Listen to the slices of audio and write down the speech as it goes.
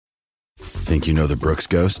Think you know the Brooks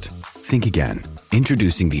Ghost? Think again.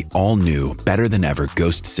 Introducing the all-new, better-than-ever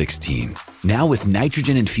Ghost 16. Now with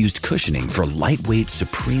nitrogen-infused cushioning for lightweight,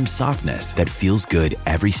 supreme softness that feels good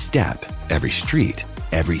every step, every street,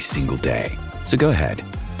 every single day. So go ahead,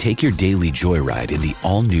 take your daily joyride in the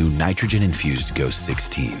all-new nitrogen-infused Ghost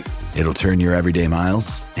 16. It'll turn your everyday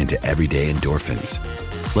miles into everyday endorphins.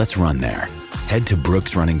 Let's run there. Head to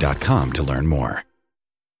brooksrunning.com to learn more.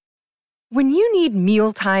 When you need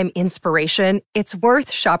mealtime inspiration, it's worth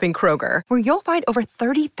shopping Kroger, where you'll find over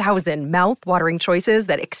 30,000 mouth-watering choices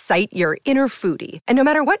that excite your inner foodie. And no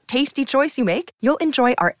matter what tasty choice you make, you'll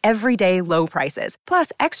enjoy our everyday low prices,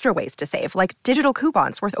 plus extra ways to save, like digital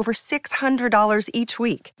coupons worth over $600 each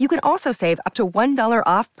week. You can also save up to $1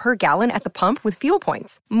 off per gallon at the pump with fuel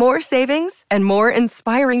points. More savings and more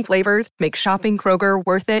inspiring flavors make shopping Kroger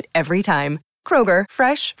worth it every time. Kroger,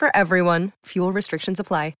 fresh for everyone. Fuel restrictions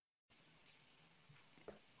apply.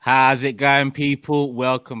 How's it going, people?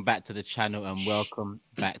 Welcome back to the channel and welcome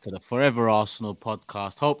back to the Forever Arsenal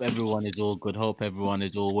podcast. Hope everyone is all good. Hope everyone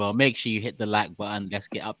is all well. Make sure you hit the like button. Let's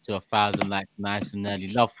get up to 1,000 likes nice and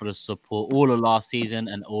early. Love for the support all of last season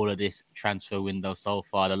and all of this transfer window so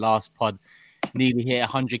far. The last pod nearly hit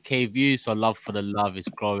 100k views, so love for the love. It's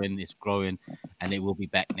growing, and it will be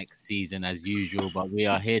back next season as usual. But we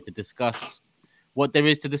are here to discuss what there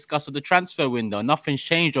is to discuss of the transfer window. Nothing's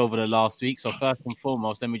changed over the last week. So first and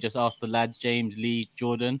foremost, let me just ask the lads, James, Lee,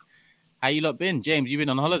 Jordan, how you lot been? James, you been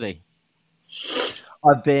on holiday?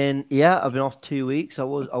 I've been off 2 weeks. I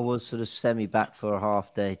was sort of semi back for a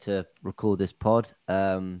half day to record this pod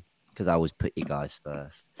because I always put you guys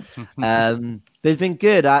first. But it's been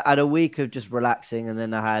good. I had a week of just relaxing, and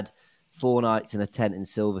then I had 4 nights in a tent in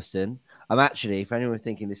Silverstone. I'm actually, for anyone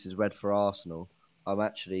thinking this is red for Arsenal, I'm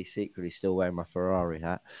actually secretly still wearing my Ferrari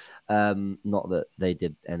hat. Not that they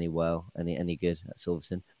did any good at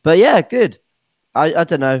Silverstone. But yeah, good. I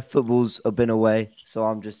don't know. Football's been away, so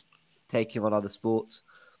I'm just taking on other sports.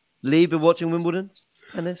 Lee, been watching Wimbledon?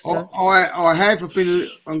 Tennis? No? I have.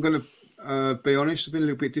 I'm going to be honest. I've been a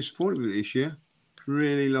little bit disappointed with it this year.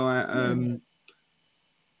 Really like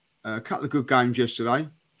a couple of good games yesterday,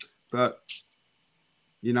 but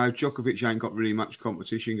you know, Djokovic ain't got really much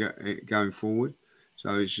competition going forward.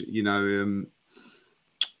 So it's, you know,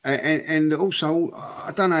 and also,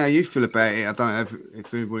 I don't know how you feel about it. I don't know if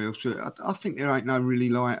everybody else feels it. I think there ain't no really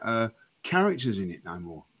like characters in it no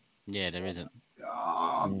more. Yeah, there isn't.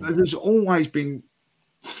 There's always been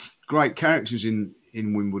great characters in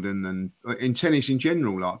Wimbledon and in tennis in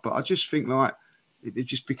general, like. But I just think like it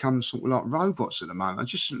just becomes sort of like robots at the moment. I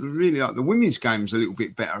just really like the women's game's a little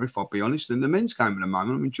bit better, if I'll be honest, than the men's game at the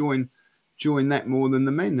moment. I'm enjoying that more than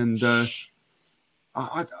the men, and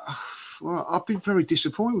I've been very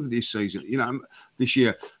disappointed with this season, you know, this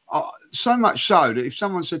year. So much so that if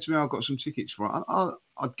someone said to me, I've got some tickets for it,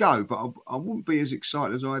 I'd go, but I wouldn't be as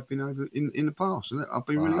excited as I've been over in the past. I'll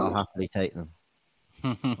be really honest. I'll happily take them.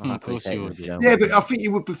 Of course you would. Yeah, but I think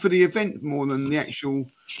you would be for the event more than the actual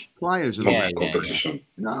players and all that competition.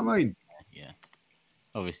 You know what I mean? Yeah.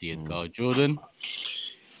 Obviously, you'd go. Jordan?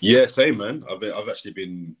 Yeah, same, man. I've actually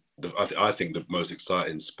been... I think the most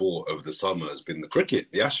exciting sport over the summer has been the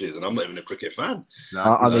cricket, the Ashes, and I'm not even a cricket fan. No,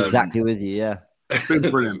 I'm exactly with you, yeah. It's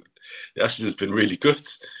been brilliant. The Ashes has been really good.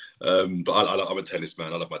 But I'm a tennis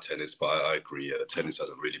man. I love my tennis, but I agree. Yeah, the tennis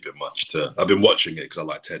hasn't really been much to... I've been watching it because I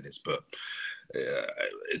like tennis, but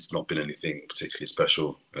it's not been anything particularly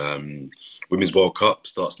special. Women's World Cup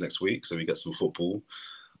starts next week, so we get some football.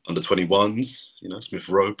 Under 21s, you know, Smith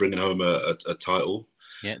Rowe bringing home a title.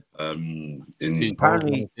 Yeah.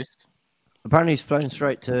 Apparently he's flown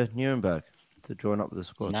straight to Nuremberg to join up with the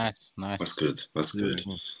squad. Nice. That's good.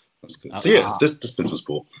 Mm-hmm. So yeah, this been some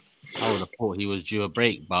sport. I would have thought he was due a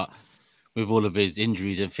break, but with all of his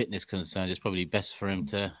injuries and fitness concerns, it's probably best for him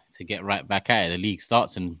to get right back at it. The league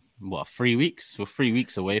starts in 3 weeks? We're 3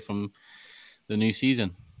 weeks away from the new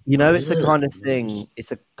season. You know, it's the kind of thing. It's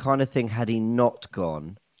the kind of thing. Had he not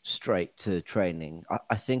gone straight to training,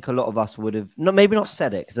 I think a lot of us would have maybe not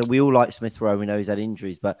said it, because we all like Smith Rowe. We know he's had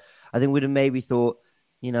injuries, but I think we'd have maybe thought,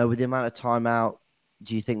 you know, with the amount of time out,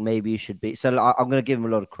 do you think maybe he should be? So I'm going to give him a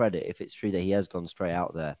lot of credit if it's true that he has gone straight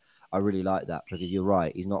out there. I really like that, because you're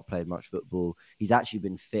right. He's not played much football. He's actually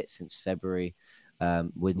been fit since February,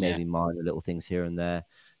 with maybe minor little things here and there.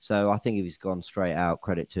 So I think if he's gone straight out,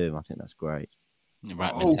 credit to him. I think that's great.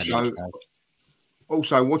 Right.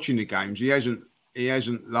 Also watching the games, he hasn't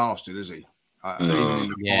lasted, has he? Even in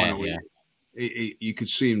the final, you could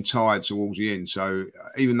see him tired towards the end. So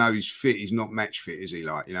even though he's fit, he's not match fit, is he?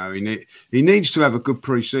 Like, you know, he needs to have a good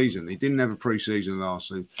pre-season. He didn't have a pre-season last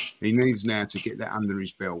season. He needs now to get that under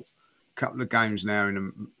his belt, couple of games now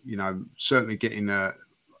certainly getting a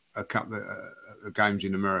couple of games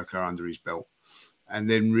in America under his belt, and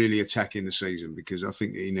then really attacking the season, because I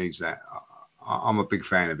think he needs that. I'm a big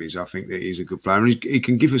fan of his. I think that he's a good player, and he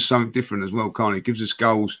can give us something different as well, can't he? He gives us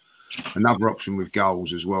goals, another option with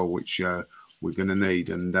goals as well, which we're going to need,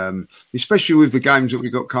 and especially with the games that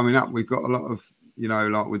we've got coming up. We've got a lot of,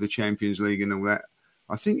 like with the Champions League and all that.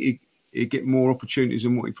 I think he'd get more opportunities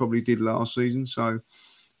than what he probably did last season. So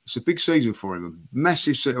it's a big season for him,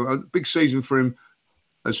 a big season for him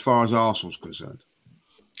as far as Arsenal's concerned.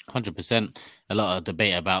 100%. A lot of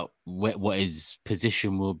debate about what his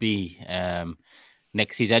position will be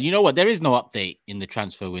next season. You know what? There is no update in the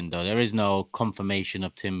transfer window. There is no confirmation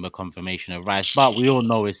of Timber, confirmation of Rice, but we all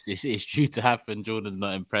know it's due to happen. Jordan's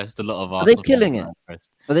not impressed. A lot of Arsenal. Are they killing it?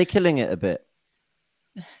 Are they killing it a bit?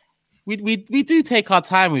 We do take our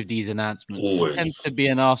time with these announcements. Always. It tends to be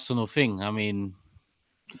an Arsenal thing. I mean,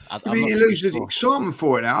 you lose the excitement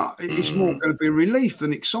for it now. It's more going to be relief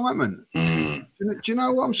than excitement. Do you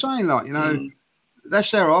know what I'm saying? Like,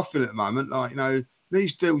 that's how I feel at the moment. Like,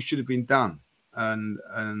 these deals should have been done. And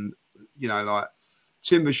like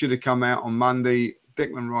Timber should have come out on Monday,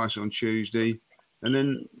 Declan Rice on Tuesday, and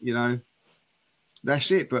then,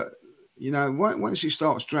 that's it. But, once it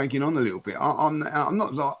starts dragging on a little bit, I'm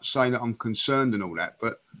not like saying that I'm concerned and all that,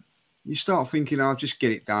 but you start thinking, I'll just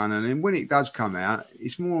get it done. And then when it does come out,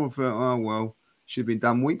 it's more of should have been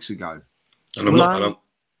done weeks ago. And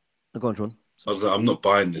Go on, John. I'm not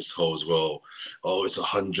buying this whole as well. Oh, it's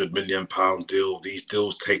 £100 million deal. These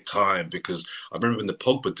deals take time, because I remember when the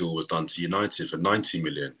Pogba deal was done to United for 90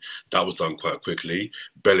 million. That was done quite quickly.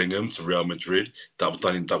 Bellingham to Real Madrid. That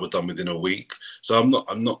was done within a week. So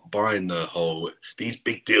I'm not buying the whole. These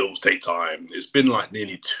big deals take time. It's been like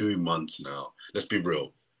nearly 2 months now. Let's be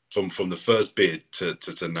real. From the first bid to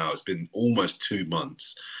now, it's been almost 2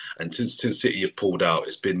 months. And since City have pulled out,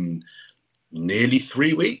 it's been nearly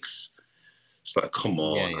 3 weeks. It's like, come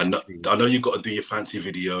on. Yeah. I know you've got to do your fancy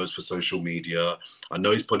videos for social media. I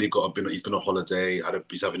know he's probably he's been on holiday,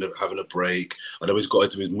 he's having a break. I know he's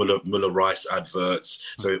got to do his Muller Rice adverts.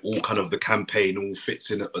 So it all kind of, the campaign all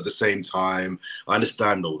fits in at the same time. I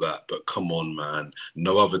understand all that, but come on, man.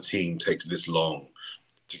 No other team takes this long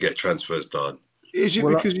to get transfers done. Is it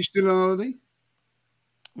because he's still on holiday?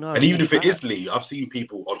 No, and even if it is Lee, I've seen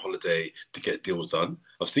people on holiday to get deals done.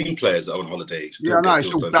 I've seen players that are on holiday. It's all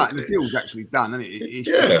done. The deal's actually done, isn't it? It's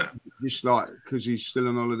just like, because he's still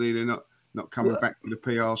on holiday, they're not coming back for the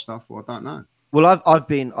PR stuff. Or I don't know. Well, I've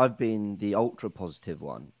been the ultra positive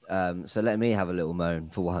one. So let me have a little moan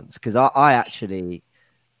for once, because I actually,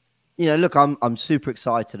 look, I'm super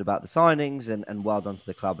excited about the signings and well done to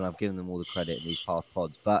the club, and I've given them all the credit in these past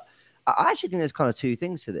pods. But I actually think there's kind of two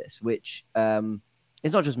things to this, which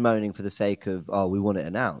it's not just moaning for the sake of, we want it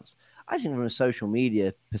announced. I think from a social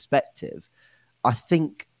media perspective, I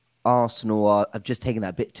think Arsenal have just taken that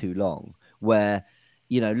a bit too long, where,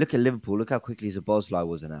 look at Liverpool, look how quickly Szoboszlai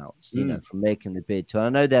was announced, from making the bid to, I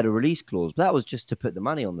know they had a release clause, but that was just to put the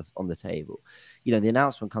money on the table. The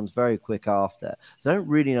announcement comes very quick after. So I don't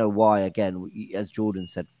really know why, again, as Jordan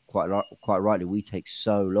said quite rightly, we take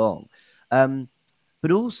so long.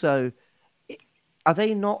 But also, are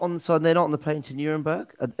they not on? So they're not on the plane to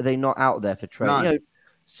Nuremberg. Are they not out there for training? No.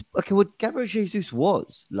 Okay, well, Gabriel Jesus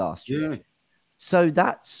was last year. Yeah. So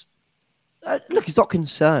that's look. It's not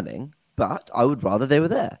concerning, but I would rather they were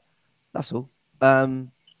there. That's all. And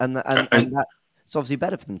that's obviously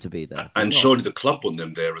better for them to be there. And surely the club want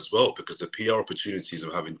them there as well, because the PR opportunities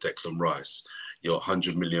of having Declan Rice, your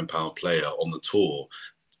 £100 million player on the tour,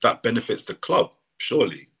 that benefits the club.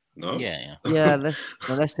 Surely. No. Yeah.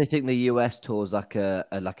 Unless they think the US tour is like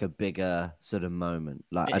a bigger sort of moment.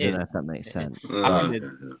 Like, I don't know if that makes sense.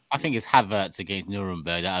 I think it's Havertz against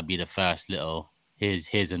Nuremberg. That would be the first little.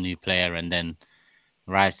 Here's a new player, and then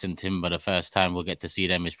Rice and Timber. The first time we'll get to see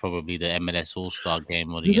them is probably the MLS All-Star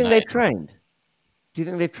game. Or Do you think they've trained? Do you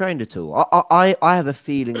think they've trained at all? I have a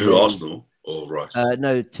feeling. Who, Arsenal or Rice?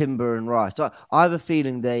 No, Timber and Rice. So I have a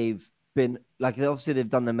feeling they've been obviously they've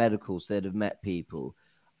done the medicals. So they'd have met people.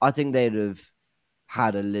 I think they'd have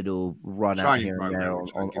had a little run out here and there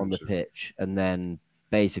on the pitch, and then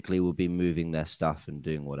basically will be moving their stuff and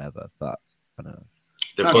doing whatever. But I don't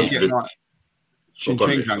know.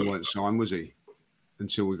 Zinchenko weren't signed, was he?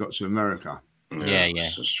 Until we got to America. Yeah.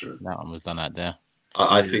 That's true. That one was done out there.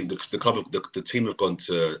 I think the team have gone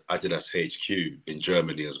to Adidas HQ in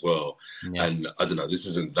Germany as well. Yeah. And I don't know, this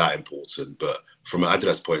isn't that important, but from an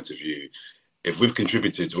Adidas point of view, if we've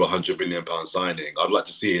contributed to £100 million signing, I'd like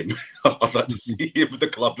to see him. I'd like to see him with the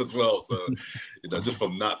club as well. So, just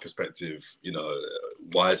from that perspective,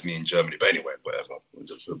 why isn't he in Germany? But anyway, whatever.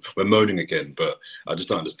 We're moaning again, but I just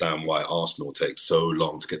don't understand why Arsenal takes so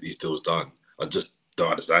long to get these deals done. I just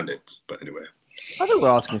don't understand it. But anyway. I think we're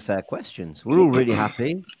asking fair questions. We're all really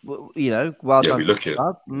happy. Well done. We look it.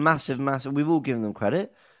 Massive. We've all given them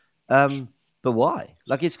credit. But why?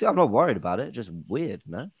 I'm not worried about it. Just weird,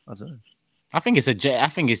 no? I don't know. I think it's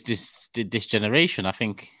this generation. I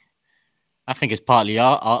think it's partly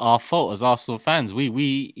our fault as Arsenal fans.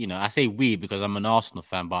 We I say we because I'm an Arsenal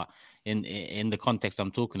fan, but in the context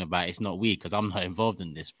I'm talking about, it's not we because I'm not involved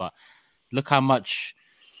in this. But look how much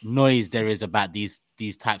noise there is about these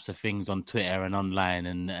types of things on Twitter and online,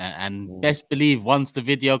 and best believe once the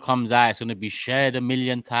video comes out, it's going to be shared 1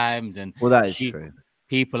 million times. And that is true.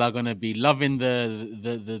 People are going to be loving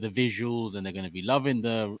the visuals, and they're going to be loving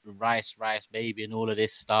the rice baby and all of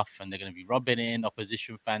this stuff, and they're going to be rubbing it in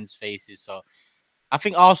opposition fans' faces. So I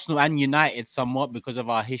think Arsenal and United, somewhat because of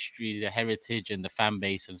our history, the heritage and the fan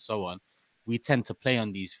base and so on, we tend to play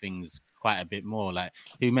on these things quite a bit more. Like,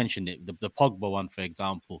 who mentioned it? The Pogba one, for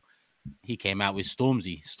example. He came out with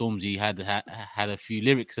Stormzy. Stormzy had a few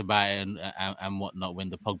lyrics about it and whatnot when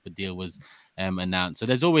the Pogba deal was announced. So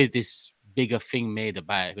there's always this bigger thing made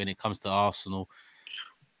about it when it comes to Arsenal,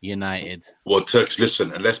 United. Well, Turks,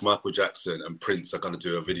 listen, unless Michael Jackson and Prince are going to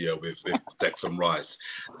do a video with Declan Rice,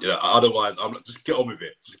 otherwise, just get on with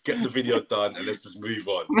it. Just get the video done and let's just move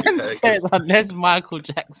on. Man said unless Michael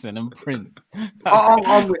Jackson and Prince.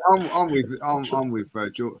 I'm with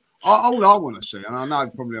George. All I want to see, and I know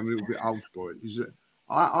probably I'm a little bit old for it, is that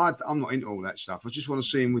I'm not into all that stuff. I just want to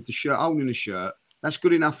see him with the shirt, holding the shirt. That's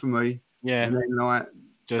good enough for me. Yeah. And then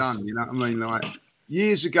done. You know what I mean?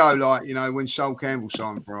 Years ago, when Sol Campbell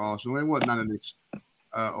signed for Arsenal, there wasn't none of this,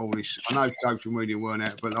 all this. I know social media weren't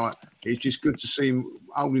out, but it's just good to see him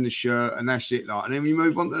holding the shirt, and that's it. And then we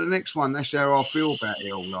move on to the next one. That's how I feel about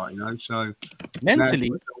it all. So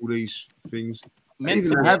mentally, all these things.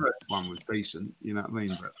 Mentally, even the Havertz one was decent. You know what I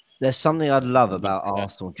mean? But there's something I'd love about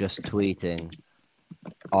Arsenal just tweeting,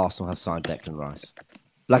 Arsenal have signed Declan Rice.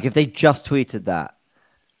 If they just tweeted that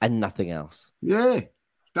and nothing else. Yeah.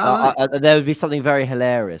 There would be something very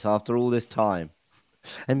hilarious after all this time,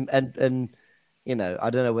 and I don't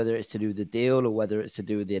know whether it's to do with the deal or whether it's to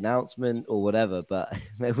do with the announcement or whatever, but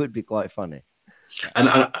it would be quite funny. And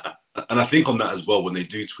I think on that as well, when they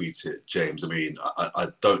do tweet it, James, I mean, I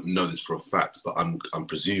don't know this for a fact, but I'm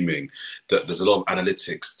presuming that there's a lot of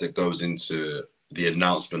analytics that goes into the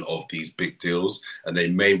announcement of these big deals, and they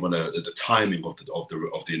may want to the timing of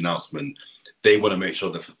the announcement. They want to make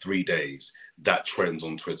sure that for 3 days that trends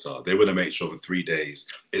on Twitter. They want to make sure for 3 days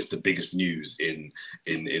it's the biggest news in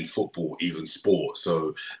football, even sport.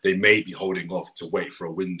 So they may be holding off to wait for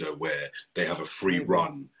a window where they have a free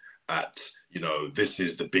run at, this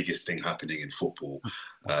is the biggest thing happening in football.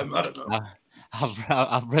 I don't know.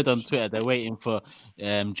 I've read on Twitter they're waiting for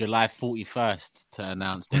July 41st to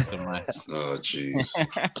announce Declan Rice. Oh, jeez.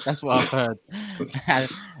 That's what I've heard.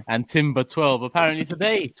 and Timber 12 apparently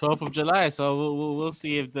today, 12th of July. So we'll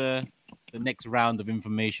see if the next round of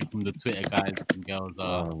information from the Twitter guys and girls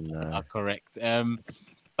are correct.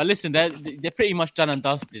 But listen, they're pretty much done and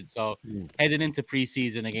dusted. So heading into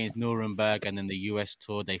preseason against Nuremberg and then the US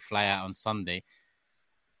tour, they fly out on Sunday.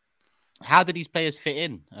 How do these players fit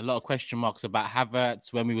in? A lot of question marks about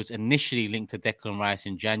Havertz. When we was initially linked to Declan Rice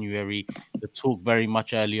in January, the talk very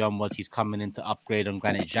much early on was he's coming in to upgrade on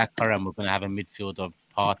Granit Xhaka, and we're going to have a midfield of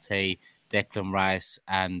Partey, Declan Rice,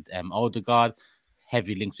 and Odegaard.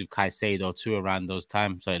 Heavy links with Caicedo too around those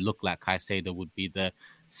times, so it looked like Caicedo would be the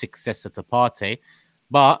successor to Partey.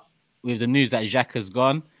 But with the news that Xhaka's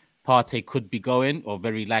gone, Partey could be going, or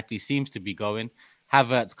very likely seems to be going.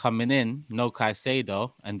 Havertz coming in, no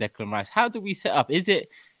Caicedo and Declan Rice. How do we set up? Is it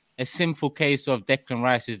a simple case of Declan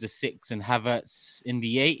Rice is the 6 and Havertz in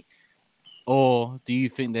the 8? Or do you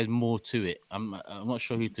think there's more to it? I'm not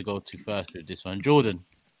sure who to go to first with this one. Jordan?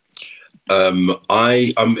 I'm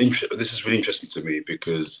interested. This is really interesting to me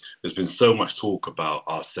because there's been so much talk about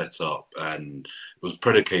our setup, and it was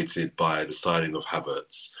predicated by the signing of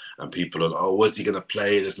Havertz. And people are, where's he going to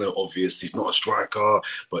play? There's no obvious. He's not a striker,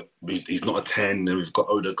 but he's not a 10. And we've got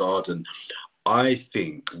Odegaard. And I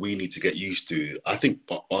think we need to get used to. I think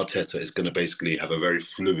Arteta is going to basically have a very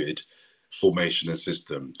fluid formation and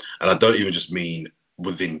system. And I don't even just mean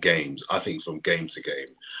within games. I think from game to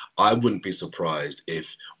game. I wouldn't be surprised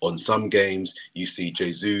if on some games you see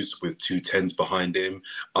Jesus with 2 10s behind him.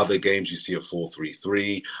 Other games you see a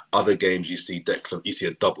 4-3-3. Other games you see Declan. You see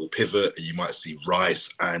a double pivot, and you might see Rice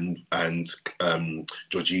and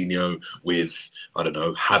Jorginho with, I don't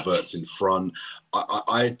know, Havertz in front.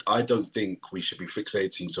 I don't think we should be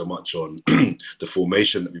fixating so much on the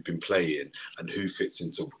formation that we've been playing and who fits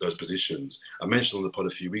into those positions. I mentioned on the pod a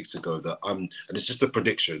few weeks ago that and it's just a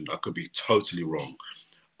prediction, I could be totally wrong.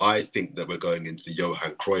 I think that we're going into the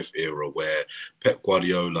Johan Cruyff era where Pep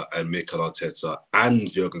Guardiola and Mikel Arteta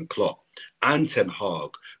and Jurgen Klopp and Ten Hag,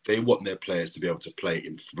 they want their players to be able to play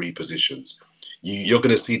in 3 positions. You're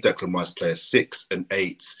going to see Declan Rice play a 6 and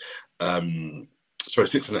 8.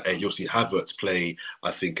 6 and 8. You'll see Havertz play, I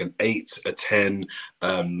think, an 8, a 10,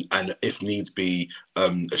 and if needs be,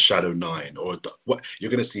 a shadow 9. Or what you're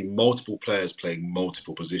going to see multiple players playing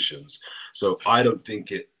multiple positions. So I don't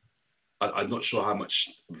think I'm not sure how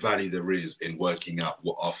much value there is in working out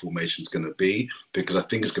what our formation is going to be, because I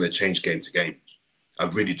think it's going to change game to game. I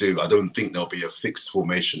really do. I don't think there'll be a fixed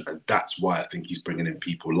formation, and that's why I think he's bringing in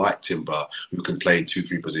people like Timber, who can play in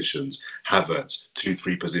 2-3 positions, Havertz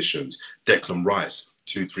 2-3 positions, Declan Rice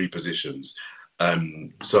 2-3 positions.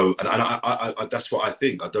 So that's what I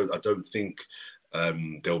think. I don't think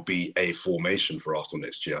there'll be a formation for Arsenal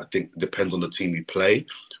next year. I think it depends on the team we play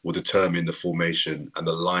will determine the formation and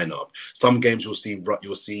the lineup. Some games you'll see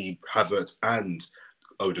Havertz and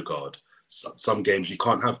Odegaard. Some games you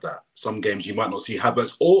can't have that. Some games you might not see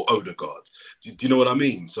Havertz or Odegaard. Do you know what I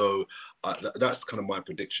mean? So that's kind of my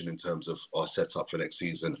prediction in terms of our setup for next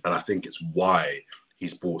season. And I think it's why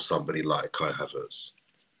he's bought somebody like Kai Havertz.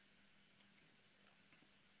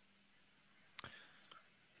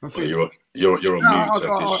 You're on mute,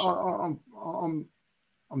 Turkish.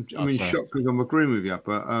 I'm in shock because I'm agreeing with you,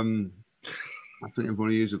 but I think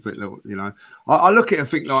everybody is a bit, you know. I look at it and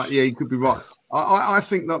think like, yeah, you could be right. I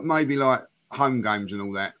think that maybe like home games and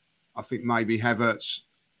all that. I think maybe Havertz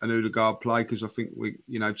and Odegaard play because I think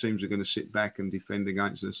teams are going to sit back and defend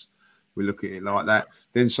against us. We look at it like that.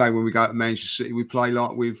 Then say when we go to Manchester City, we play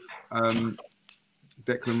like with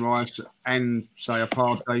Declan Rice and say a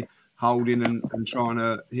Partey holding and trying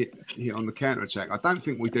to hit on the counter attack. I don't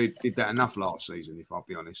think we did that enough last season, if I'll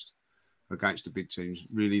be honest, against the big teams.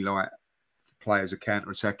 Really like play as a counter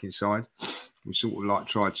attacking side. We sort of like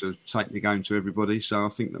tried to take the game to everybody. So I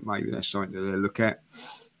think that maybe that's something that they look at.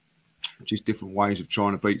 Just different ways of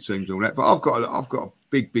trying to beat teams and all that. But I've got a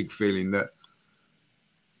big feeling that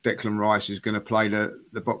Declan Rice is going to play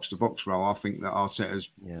the box to box role. I think that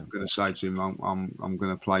Arteta's going to say to him, I'm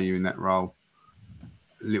going to play you in that role.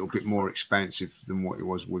 A little bit more expansive than what it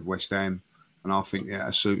was with West Ham, and I think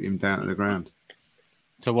that'll suit him down to the ground.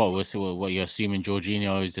 So what you're assuming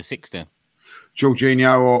Jorginho is the 6 then?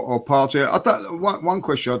 Jorginho or Partey. One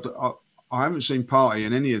question: I haven't seen Partey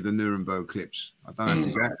in any of the Nuremberg clips. I don't know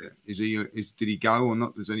if he's out there. Did he go or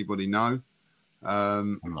not? Does anybody know?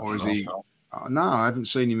 Or is he? No, I haven't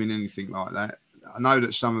seen him in anything like that. I know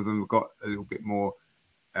that some of them have got a little bit more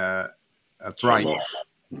a break.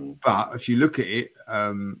 But if you look at it,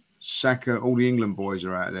 Saka, all the England boys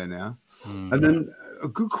are out there now. And then a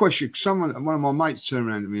good question. One of my mates turned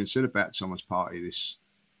around to me and said about Thomas Partey this,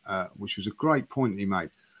 which was a great point he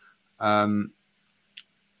made.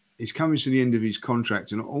 He's coming to the end of his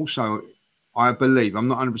contract. And also, I believe, I'm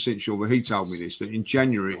not 100% sure, but he told me this, that in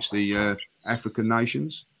January it's the African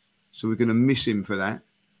nations. So we're going to miss him for that,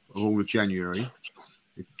 of all of January.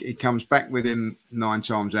 He comes back with him 9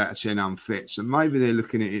 times out of 10 unfit. So maybe they're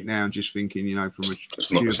looking at it now and just thinking, from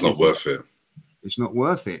it's not worth it. It's not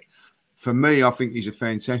worth it. For me, I think he's a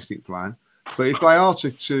fantastic player. But if they are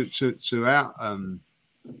to out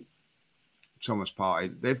Thomas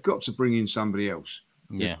Partey, they've got to bring in somebody else.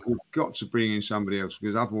 Yeah, they've got to bring in somebody else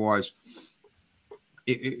because otherwise,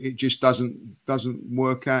 it just doesn't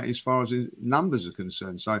work out as far as his numbers are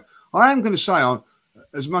concerned. So I am going to say,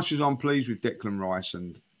 as much as I'm pleased with Declan Rice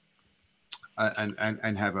and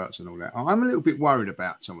Havertz and all that, I'm a little bit worried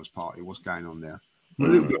about Thomas Partey. What's going on there? I'm a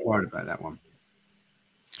little bit worried about that one.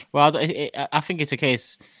 Well, I think it's a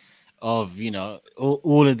case of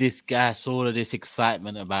all of this gas, all of this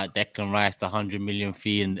excitement about Declan Rice, the 100 million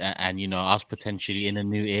fee, and us potentially in a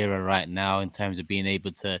new era right now in terms of being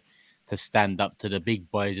able to stand up to the big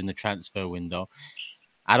boys in the transfer window.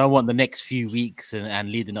 I don't want the next few weeks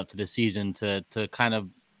and leading up to the season to kind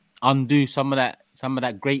of undo some of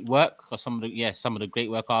that great work or some of the great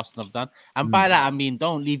work Arsenal have done. And by that I mean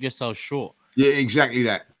don't leave yourself short. Yeah, exactly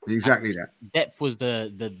that. Depth was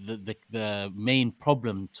the main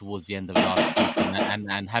problem towards the end of last week,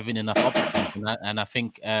 and having enough options. And I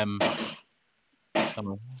think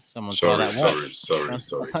Someone saw that. Sorry.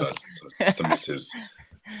 That's the missus.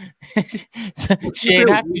 She ain't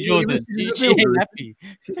happy, Jordan. She ain't happy.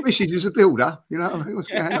 Mrs. is a builder. You know what I mean? What's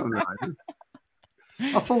going on there?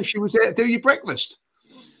 I thought she was there to do your breakfast.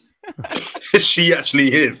 She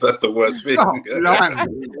actually is. That's the worst thing. Oh,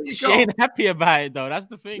 she ain't happy about it, though. That's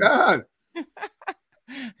the thing. No.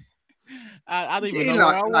 I don't even know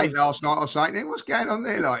where I was. Late last night or something. What's going on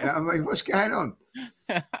there? Like, I mean, what's going on?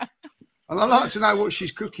 And I'd like to know what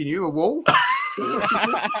she's cooking you. A wall?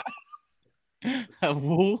 A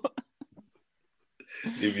wall?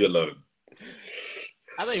 Leave me alone.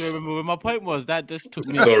 I don't even remember where my point was. That just took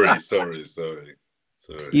me. Sorry.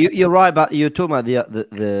 You're right about you're talking about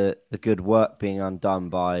the good work being undone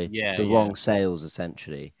by the wrong sales,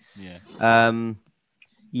 essentially.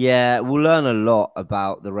 Yeah, we'll learn a lot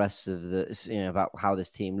about the rest of about how this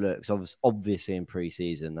team looks. Obviously, in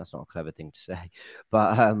pre-season, that's not a clever thing to say,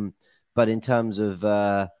 but in terms of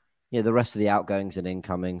the rest of the outgoings and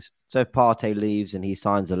incomings. So if Partey leaves and he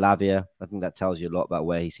signs a Lavia, I think that tells you a lot about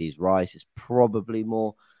where he sees Rice. It's probably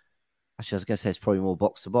more. Actually, I was going to say it's probably more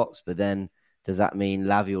box to box, but then does that mean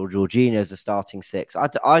Lavia or Jorginho is a starting six?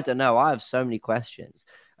 I don't know. I have so many questions,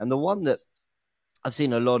 and the one that I've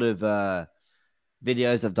seen a lot of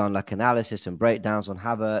videos. I've done like analysis and breakdowns on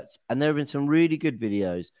Havertz, and there have been some really good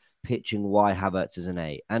videos pitching why Havertz is an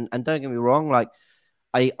 8. And don't get me wrong, like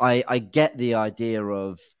I get the idea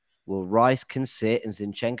of, well, Rice can sit and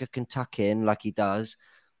Zinchenko can tuck in like he does,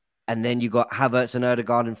 and then you got Havertz and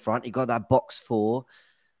Ødegaard in front. You got that box 4,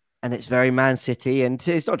 and it's very Man City, and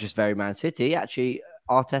it's not just very Man City. Actually,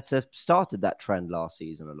 Arteta started that trend last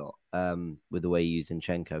season a lot with the way he used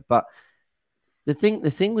Zinchenko, but. The thing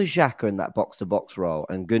with Xhaka in that box-to-box role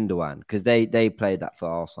and Gundogan, because they played that for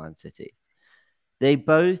Arsenal and City, they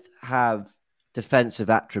both have defensive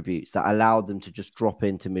attributes that allowed them to just drop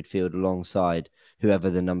into midfield alongside whoever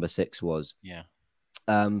the number 6 was. Yeah.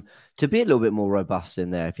 To be a little bit more robust in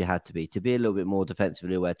there if you had to be a little bit more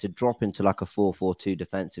defensively aware, to drop into like a 4-4-2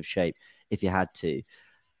 defensive shape if you had to.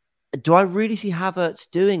 Do I really see Havertz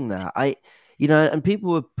doing that? And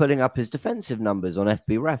people were putting up his defensive numbers on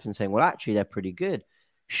FB Ref and saying, well, actually, they're pretty good.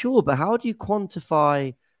 Sure, but how do you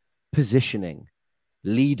quantify positioning,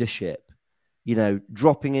 leadership,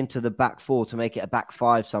 dropping into the back 4 to make it a back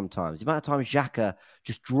 5 sometimes? The amount of times Xhaka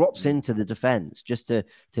just drops into the defense just to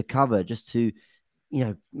cover, just to,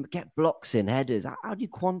 get blocks in, headers. How do you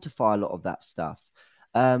quantify a lot of that stuff?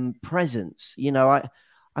 Presence, I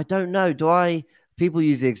don't know. People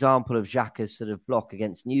use the example of Xhaka's sort of block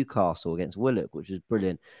against Newcastle, against Willock, which was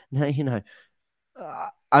brilliant. Now,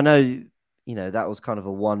 I know, that was kind of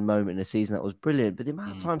a one moment in the season that was brilliant, but the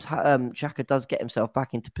amount of times Xhaka does get himself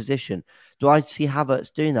back into position, do I see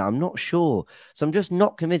Havertz doing that? I'm not sure. So I'm just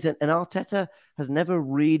not convinced. And Arteta has never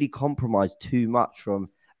really compromised too much from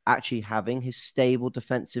actually having his stable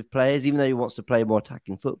defensive players, even though he wants to play more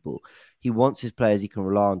attacking football. He wants his players he can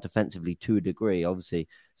rely on defensively to a degree. Obviously,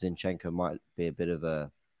 Zinchenko might be a bit of an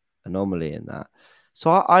anomaly in that.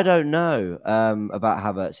 So I don't know about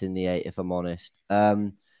Havertz in the 8, if I'm honest.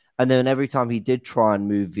 And then every time he did try and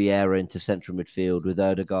move Vieira into central midfield with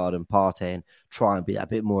Ødegaard and Partey and try and be a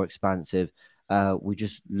bit more expansive, we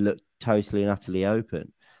just looked totally and utterly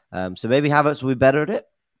open. So maybe Havertz will be better at it.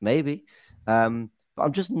 Maybe. But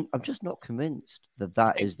I'm just not convinced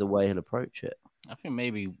that is the way he'll approach it. I think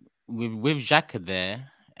maybe with Xhaka there,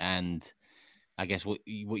 and I guess what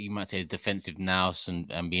you might say is defensive nous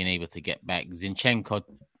and being able to get back, Zinchenko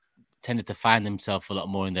tended to find himself a lot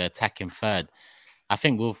more in the attacking third. I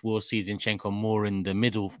think we'll see Zinchenko more in the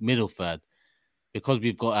middle third, because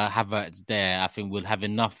we've got Havertz there. I think we'll have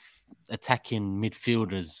enough attacking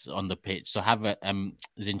midfielders on the pitch. So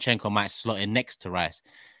Zinchenko might slot in next to Rice.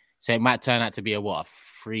 So it might turn out to be a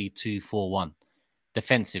 3-2-4-1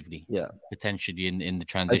 defensively. Yeah, potentially in the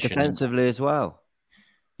transition. Defensively as well.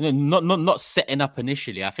 Not setting up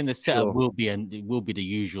initially. I think the setup will be the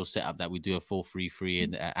usual setup that we do, a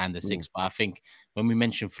 4-3-3 and a 6. But I think when we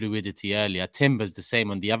mentioned fluidity earlier, Timber's the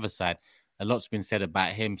same on the other side. A lot's been said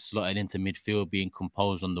about him slotting into midfield, being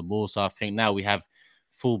composed on the ball. So I think now we have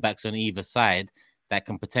fullbacks on either side that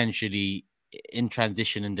can potentially, in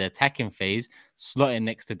transition in the attacking phase, slotting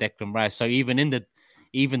next to Declan Rice. So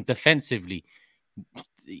even defensively,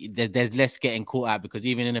 there's less getting caught out, because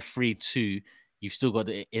even in a 3-2, you've still got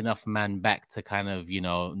enough man back to kind of,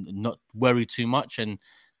 not worry too much. And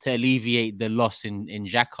to alleviate the loss in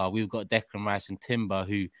Xhaka, we've got Declan Rice and Timber,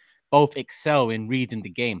 who both excel in reading the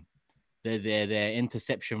game. Their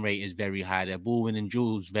interception rate is very high. Their ball winning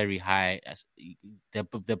duels very high. They're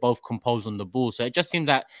both composed on the ball. So it just seems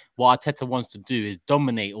that what Arteta wants to do is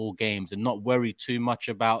dominate all games and not worry too much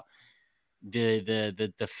about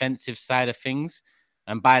the defensive side of things.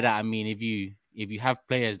 And by that I mean if you have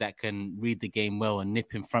players that can read the game well and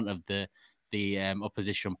nip in front of the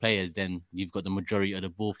opposition players, then you've got the majority of the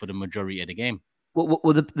ball for the majority of the game.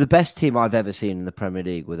 Well, the best team I've ever seen in the Premier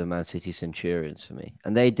League were the Man City Centurions for me.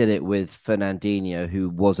 And they did it with Fernandinho, who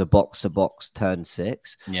was a box-to-box turn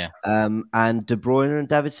 6. Yeah. And De Bruyne and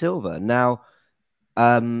David Silva. Now,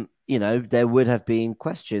 there would have been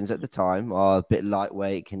questions at the time, a bit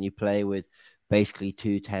lightweight. Can you play with basically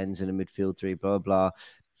 2 10s in a midfield 3, blah, blah.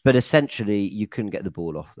 But essentially, you couldn't get the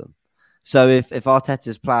ball off them. So if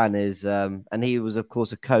Arteta's plan is, and he was, of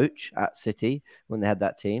course, a coach at City when they had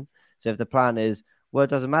that team. So if the plan is, well, it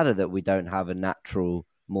doesn't matter that we don't have a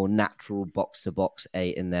more natural box-to-box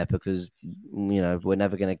 8 in there because, we're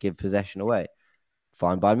never going to give possession away.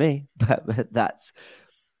 Fine by me. But that's,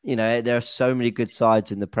 there are so many good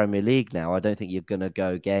sides in the Premier League now. I don't think you're going to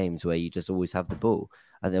go games where you just always have the ball.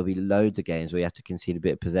 And there'll be loads of games where you have to concede a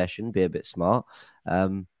bit of possession, be a bit smart,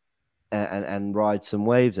 and ride some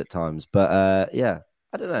waves at times. But, I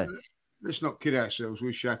don't know. Let's not kid ourselves.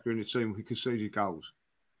 With Xhaka in the team, we conceded goals.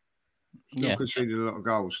 Still conceded a lot of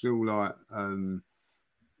goals. Still got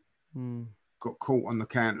caught on the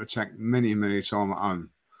counter attack many a time at home.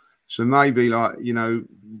 So maybe we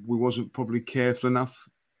wasn't probably careful enough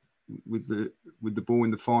with the ball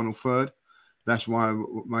in the final third. That's why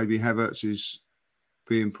maybe Havertz is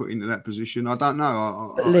being put into that position. I don't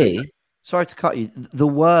know. Lee, sorry to cut you. The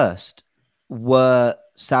worst were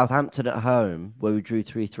Southampton at home, where we drew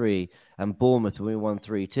 3-3, and Bournemouth when we won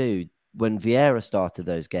 3-2. When Vieira started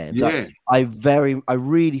those games, yeah. I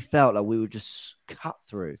really felt like we were just cut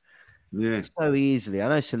through, so easily. I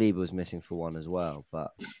know Saliba was missing for one as well,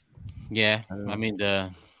 but I mean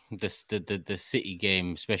the City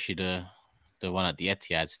game, especially the one at the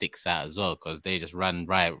Etihad, sticks out as well because they just ran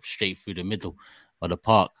right straight through the middle of the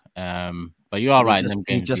park. But you are right.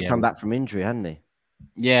 He just come back from injury, hadn't he?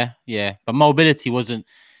 Yeah. But mobility wasn't.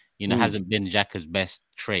 Hasn't been Xhaka's best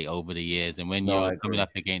trait over the years. And when you're coming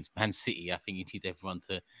up against Man City, I think you need everyone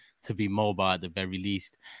to be mobile at the very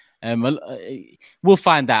least. We'll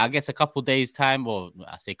find out. I guess a couple of days' time, or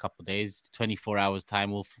I say a couple of days, 24 hours'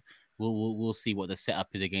 time, we'll see what the setup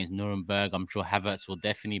is against Nuremberg. I'm sure Havertz will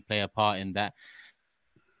definitely play a part in that.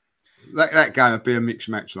 That game would be a mixed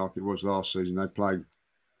match like it was last season. They played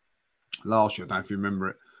last year, I don't know if you remember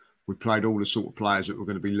it. We played all the sort of players that were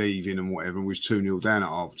going to be leaving and whatever. And we was 2-0 down at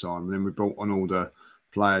half time. And then we brought on all the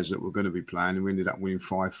players that were going to be playing and we ended up winning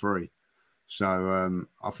 5-3. So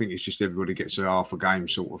I think it's just everybody gets a half a game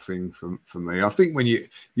sort of thing for me. I think when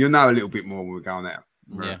you'll know a little bit more when we're going out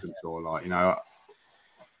American tour.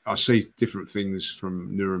 I see different things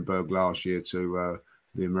from Nuremberg last year to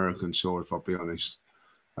the American tour, if I'll be honest.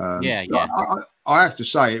 I have to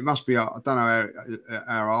say, it must be, I don't know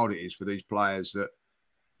how hard it is for these players that,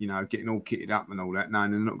 getting all kitted up and all that, knowing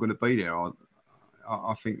they're not going to be there. I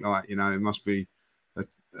think, it must be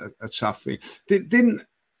a tough thing.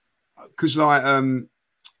 Because,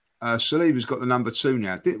 Saliba's got the number 2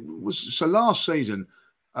 now. So last season,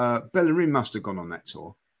 Bellerin must have gone on that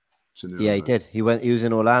tour. Yeah, he did. He was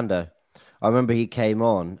in Orlando. I remember he came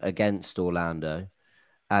on against Orlando.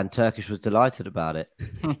 And Turkish was delighted about it.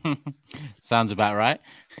 Sounds about right.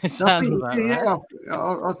 Right. So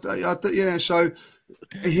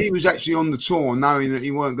he was actually on the tour, knowing that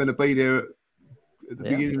he weren't going to be there at the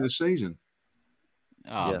beginning of the season.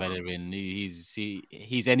 Bellerin,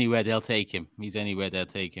 he's anywhere they'll take him. He's anywhere they'll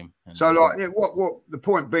take him. So, what the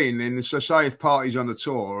point being then? So, say if Partey's on the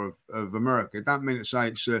tour of America, it don't mean to say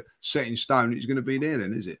it's set in stone. He's going to be there,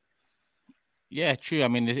 then, is it? Yeah, true. I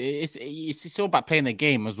mean, it's all about playing the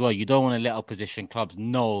game as well. You don't want to let opposition clubs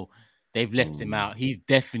know they've left him out. He's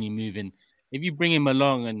definitely moving. If you bring him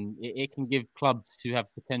along, and it can give clubs who have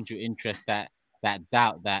potential interest that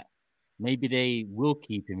doubt that maybe they will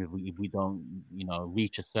keep him if we don't,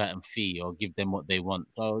 reach a certain fee or give them what they want.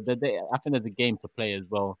 So I think there's a game to play as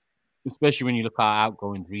well, especially when you look at our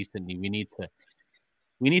outgoings recently. We need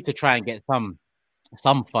to try and get some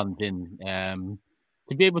funds in.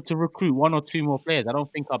 To be able to recruit 1 or 2 more players. I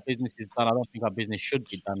don't think our business is done. I don't think our business should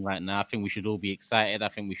be done right now. I think we should all be excited. I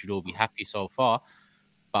think we should all be happy so far.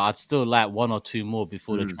 But I'd still like 1 or 2 more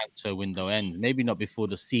before the transfer window ends. Maybe not before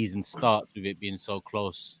the season starts, with it being so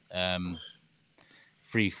close,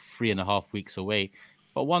 3.5 weeks away.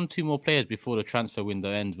 But 1-2 more players before the transfer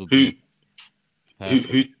window ends will be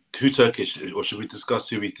perfect. Who Turkish, or should we discuss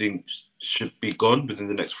who we think should be gone within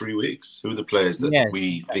the next 3 weeks? Who are the players that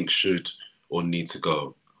we think should or need to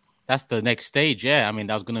go? That's the next stage, yeah. I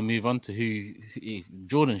mean, I was going to move on to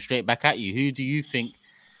Jordan, straight back at you. Who do you think,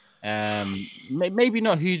 maybe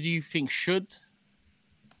not who do you think should,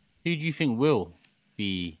 Who do you think will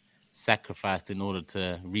be sacrificed in order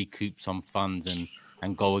to recoup some funds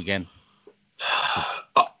and go again?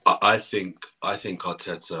 I think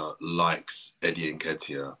Arteta likes Eddie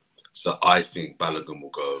Nketiah, so I think Balogun will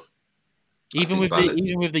go. Even with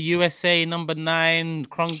the USA number 9,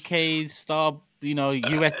 Kroenke star,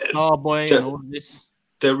 US star boy, and all this.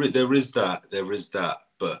 There is that,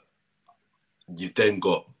 but you've then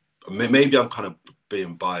got. Maybe I'm kind of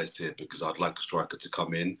being biased here because I'd like a striker to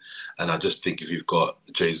come in, and I just think if you've got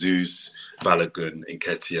Jesus, Balogun,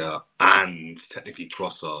 Nketiah, and technically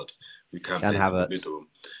Trossard, we can play in the middle.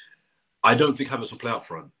 I don't think Havertz will play up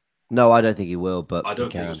front. No, I don't think he will. But I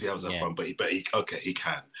don't think he'll see Havertz up front. But he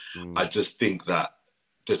can. I just think that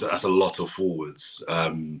that's a lot of forwards.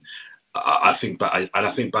 I think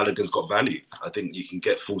Balogun's got value. I think you can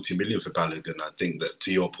get 40 million for Balogun. I think that,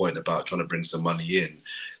 to your point about trying to bring some money in,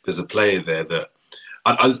 there's a player there that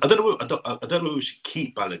I don't know. I don't know whether we should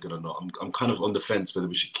keep Balogun or not. I'm kind of on the fence whether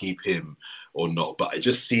we should keep him or not. But it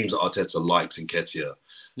just seems that Arteta likes Nketiah.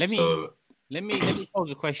 Let me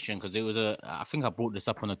pose a question, because it was I think I brought this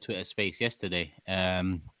up on a Twitter space yesterday.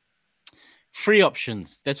 3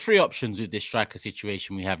 options. There's 3 options with this striker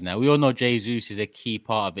situation we have now. We all know Jesus is a key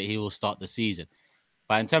part of it. He will start the season.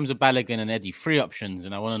 But in terms of Balogun and Eddie, 3 options,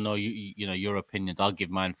 and I want to know your opinions. I'll give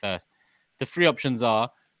mine first. The 3 options are: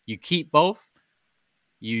 you keep both,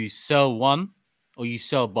 you sell one, or you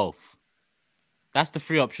sell both. That's the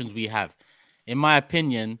 3 options we have. In my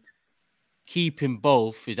opinion, keeping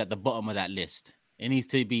both is at the bottom of that list. It needs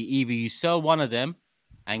to be either you sell one of them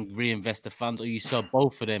and reinvest the funds, or you sell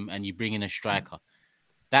both of them and you bring in a striker.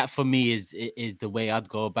 That for me is the way I'd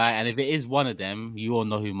go about it. And if it is one of them, you all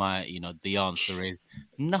know who the answer is.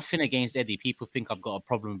 Nothing against Eddie. People think I've got a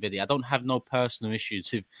problem with Eddie. I don't have no personal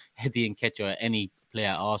issues with Eddie Nketiah or any player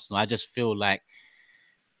at Arsenal. I just feel like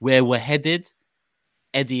where we're headed,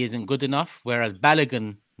 Eddie isn't good enough, whereas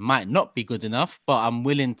Balogun might not be good enough, but I'm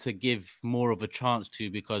willing to give more of a chance to,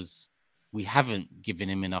 because we haven't given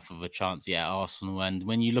him enough of a chance yet at Arsenal. And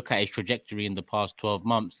when you look at his trajectory in the past 12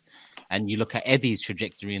 months and you look at Eddie's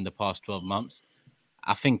trajectory in the past 12 months,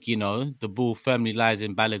 I think, the ball firmly lies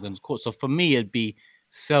in Balogun's court. So for me, it'd be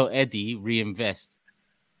sell Eddie, reinvest.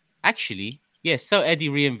 Actually, sell Eddie,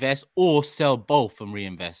 reinvest, or sell both and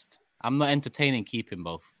reinvest. I'm not entertaining keeping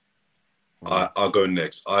both. I'll go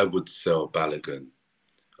next. I would sell Balogun.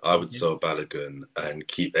 Sell Balogun and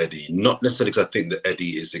keep Eddie. Not necessarily because I think that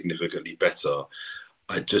Eddie is significantly better.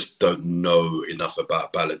 I just don't know enough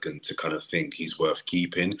about Balogun to kind of think he's worth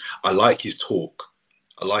keeping. I like his talk.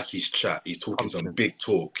 I like his chat. He's talking some big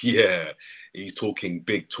talk. Yeah, he's talking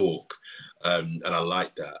big talk. And I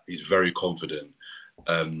like that. He's very confident.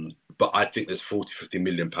 But I think there's 40, 50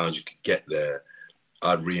 million pounds you could get there.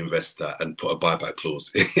 I'd reinvest that and put a buyback clause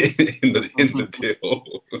in the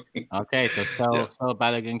deal. Okay, so sell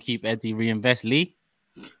Balogun, keep Eddie, reinvest. Lee?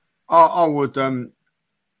 I would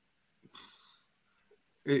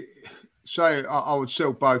say I would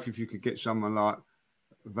sell both if you could get someone like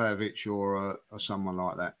Havertz or someone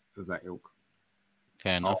like that of that ilk.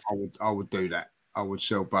 Fair enough. I would do that. I would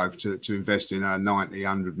sell both to invest in a 90,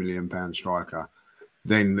 100 million pound striker.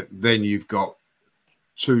 Then you've got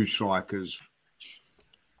 2 strikers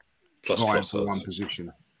vying for one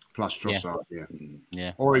position, plus Trossard,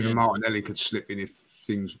 yeah. Or even Martinelli could slip in if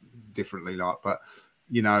things differently but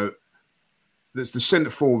there's the centre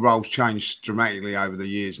forward roles changed dramatically over the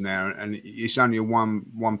years now, and it's only a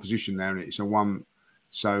one position there, and it's a one.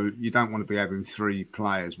 So you don't want to be having 3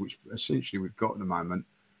 players, which essentially we've got at the moment,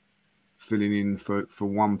 filling in for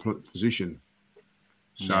one position.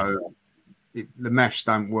 So the maths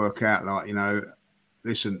don't work out.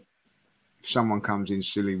 Listen. If someone comes in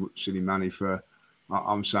silly money for,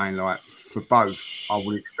 I'm saying for both, I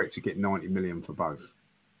would expect to get 90 million for both.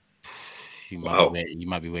 You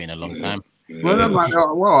might be waiting a long time. Well, no, mate,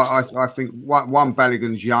 I think one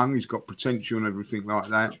Balogun's young, he's got potential and everything like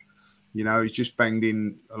that. He's just banged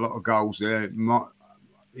in a lot of goals there.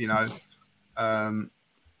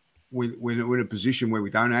 We're in a position where we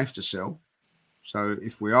don't have to sell. So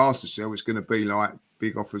if we are to sell, it's going to be like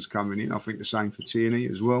big offers coming in. I think the same for Tierney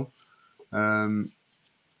as well. So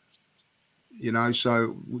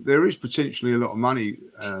there is potentially a lot of money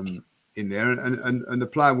in there, and the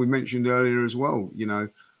player we mentioned earlier as well.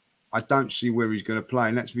 I don't see where he's going to play,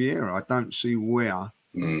 and that's Vieira. I don't see where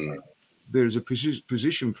there's a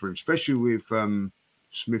position for him, especially with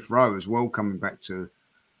Smith Rowe as well coming back to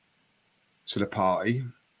the party.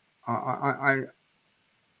 I'm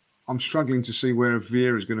struggling to see where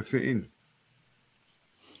Vieira is going to fit in.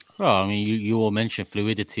 Well, I mean, you all mentioned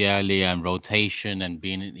fluidity earlier and rotation and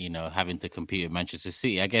being, having to compete with Manchester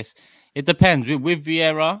City. I guess it depends. With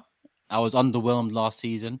Vieira, I was underwhelmed last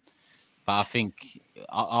season, but I think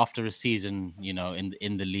after a season,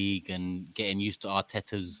 in the league and getting used to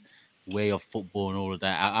Arteta's way of football and all of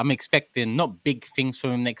that, I'm expecting not big things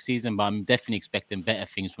from him next season, but I'm definitely expecting better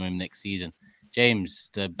things from him next season. James,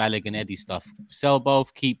 the Balogun Eddie stuff, sell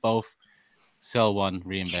both, keep both, sell one,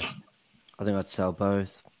 reinvest. I think I'd sell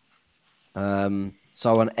both.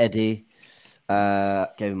 So on Eddie,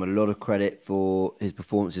 gave him a lot of credit for his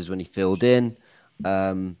performances when he filled in.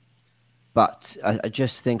 But I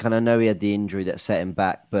just think, and I know he had the injury that set him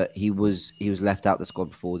back, but he was left out the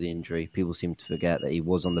squad before the injury. People seem to forget that he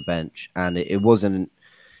was on the bench, and it wasn't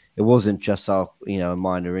just a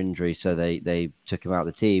minor injury. So they took him out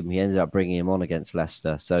of the team. He ended up bringing him on against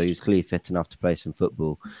Leicester, so he was clearly fit enough to play some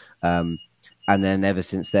football. And then ever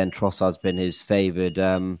since then, Trossard's been his favoured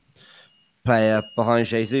player behind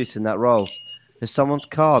Jesus in that role. Has someone's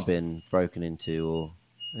car been broken into, or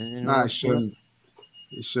no?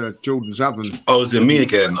 It's Jordan's oven. Oh, is it me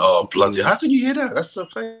again? Oh, bloody! How can you hear that? That's so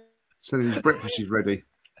funny. Telling his breakfast is ready.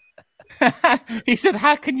 He said,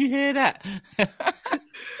 "How can you hear that?"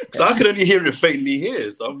 So I can only hear it faintly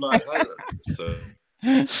here. So I'm like,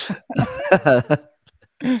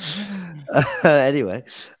 anyway,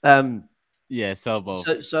 yeah, sell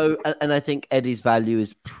both. So, and I think Eddie's value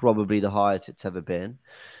is probably the highest it's ever been.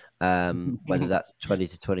 Whether that's 20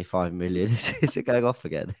 to 25 million, is it going off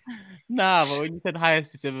again? Nah, but when you said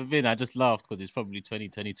highest it's ever been, I just laughed because it's probably 20,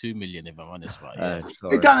 22 million if I'm honest. But yeah.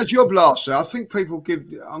 He done a job last year. I think people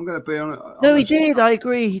give. I'm going to be on it. No, he did. I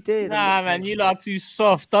agree. He did. Nah, man, you lot are too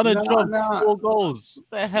soft. Done a job. 4 goals.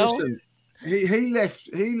 What the hell? Listen, he left.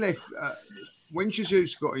 When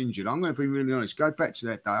Jesus got injured, I'm going to be really honest. Go back to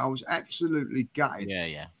that day. I was absolutely gutted.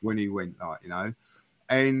 Yeah. When he went,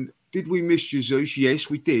 and. Did we miss Jesus? Yes,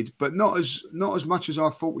 we did, but not as much as I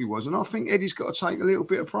thought we was. And I think Eddie's got to take a little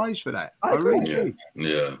bit of praise for that. I really do.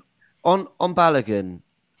 Yeah. On Balogun,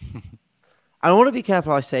 I want to be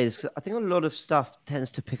careful I say this because I think a lot of stuff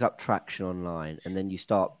tends to pick up traction online, and then you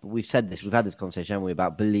start. We've had this conversation, haven't we,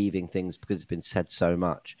 about believing things because it's been said so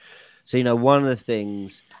much. So one of the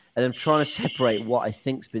things, and I'm trying to separate what I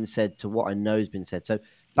think's been said to what I know has been said. So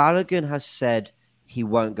Balogun has said he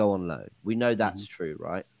won't go on loan. We know that's true,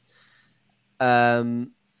 right?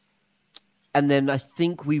 And then I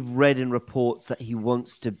think we've read in reports that he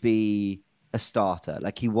wants to be a starter.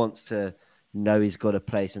 Like he wants to know he's got a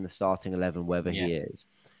place in the starting 11 wherever he is.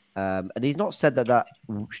 And he's not said that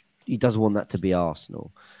he does want that to be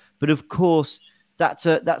Arsenal. But of course, that's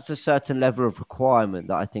a certain level of requirement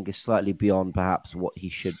that I think is slightly beyond perhaps what he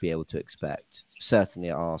should be able to expect. Certainly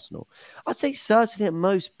at Arsenal. I'd say certainly at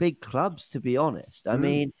most big clubs, to be honest. I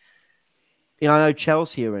mean, I know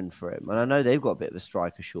Chelsea are in for him, and I know they've got a bit of a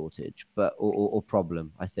striker shortage, or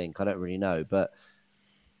problem. I think I don't really know, but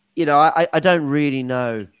I don't really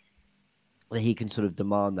know that he can sort of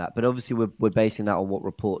demand that. But obviously, we're basing that on what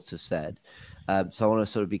reports have said. So I want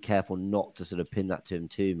to sort of be careful not to sort of pin that to him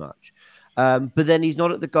too much. But then he's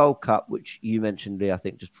not at the Gold Cup, which you mentioned, Lee, I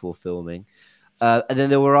think, just before filming. And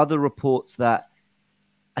then there were other reports that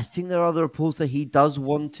he does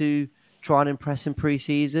want to try and impress in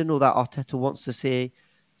pre-season, or that Arteta wants to see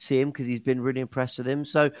him because he's been really impressed with him.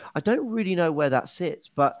 So I don't really know where that sits,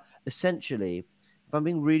 but essentially, if I'm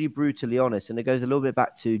being really brutally honest, and it goes a little bit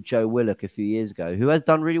back to Joe Willock a few years ago, who has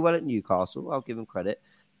done really well at Newcastle, I'll give him credit,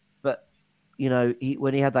 but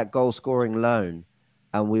when he had that goal-scoring loan,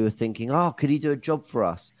 and we were thinking, could he do a job for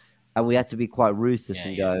us? And we had to be quite ruthless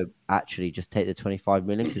and go, actually, just take the 25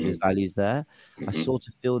 million because his value's there. I sort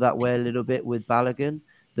of feel that way a little bit with Balogun,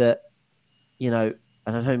 that and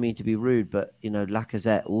I don't mean to be rude, but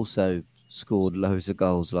Lacazette also scored loads of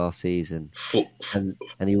goals last season,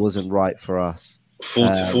 and he wasn't right for us.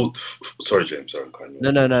 Sorry, James. Sorry,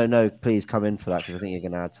 no. Please come in for that because I think you're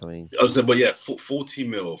going to add something. I was saying, but yeah, 40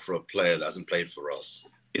 mil for a player that hasn't played for us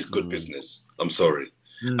is good business. I'm sorry.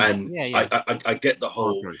 And I get the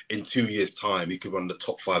whole in 2 years' time he could run the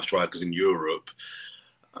top 5 strikers in Europe.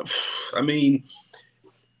 I mean,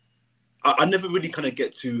 I never really kind of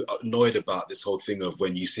get too annoyed about this whole thing of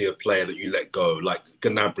when you see a player that you let go, like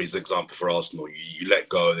Gnabry's example for Arsenal. You let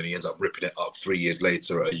go, and then he ends up ripping it up 3 years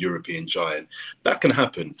later at a European giant. That can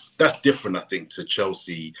happen. That's different, I think, to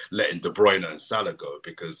Chelsea letting De Bruyne and Salah go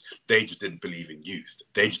because they just didn't believe in youth.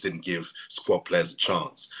 They just didn't give squad players a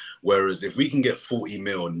chance. Whereas if we can get 40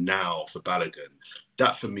 mil now for Balogun,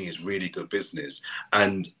 that for me is really good business.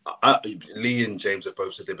 And Lee and James have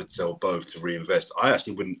both said they would sell both to reinvest. I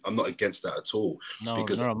actually wouldn't. I'm not against that at all. No,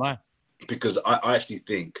 nor am I. Because I actually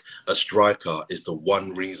think a striker is the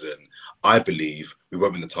one reason I believe we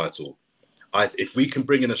won't win the title. If we can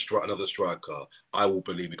bring in another striker, I will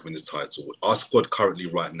believe we can win this title. Our squad currently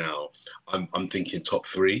right now, I'm thinking top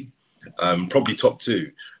 3, probably top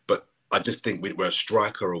 2. But I just think we're a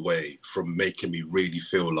striker away from making me really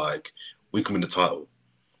feel like we can win the title.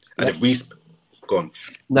 And if we go on.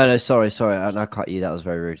 No, sorry. I cut you. That was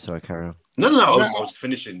very rude. Sorry, carry on. No. I was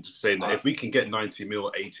finishing just saying that if we can get 90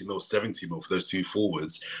 mil, 80 mil, 70 mil for those 2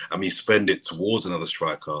 forwards, and we spend it towards another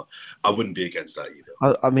striker, I wouldn't be against that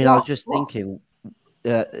either. I mean, I was just thinking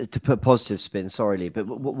to put positive spin. Sorry, Lee, but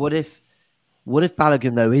what if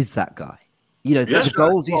Balogun though is that guy? You know, the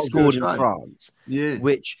goals he scored in France. Yeah,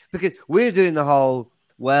 because we're doing the whole.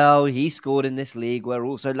 Well, he scored in this league where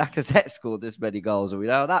also Lacazette scored this many goals, and we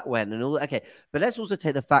know how that went and all that. Okay, but let's also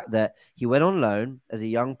take the fact that he went on loan as a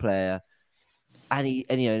young player, and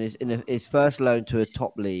in his first loan to a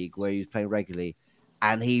top league where he was playing regularly,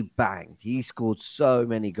 and he banged. He scored so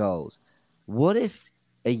many goals. What if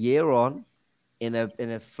a year on, in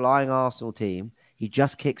a flying Arsenal team, he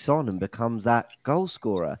just kicks on and becomes that goal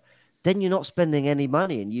scorer? Then you're not spending any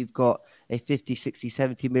money, and you've got a 50, 60,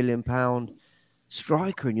 70 million pound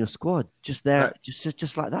striker in your squad just there,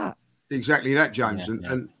 just like that. Exactly that, James.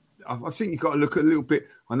 And I think you've got to look at a little bit.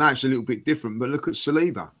 I know it's a little bit different, but look at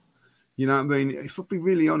Saliba. You know what I mean? If I'll be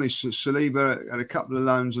really honest, Saliba had a couple of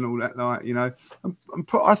loans and all that, like, you know, and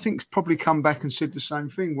I think probably come back and said the same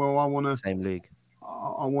thing. Well, I want to same league.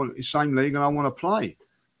 I want the same league, and I want to play.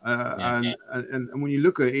 And when you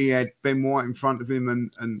look at it, he had Ben White in front of him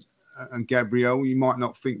and Gabriel. You might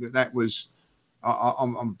not think that was.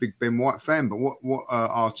 I'm a big Ben White fan, but what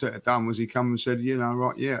Arteta done was he come and said, you know,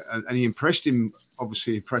 right, yeah, and he impressed him.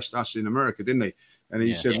 Obviously, impressed us in America, didn't he? And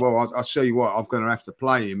he said, well, I'll tell you what, I'm going to have to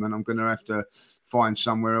play him, and I'm going to have to find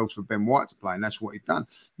somewhere else for Ben White to play, and that's what he's done.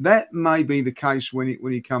 That may be the case when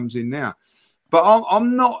he comes in now, but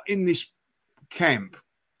I'm not in this camp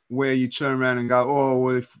where you turn around and go, oh,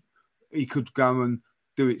 well, if he could go and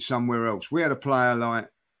do it somewhere else. We had a player like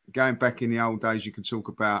going back in the old days. You can talk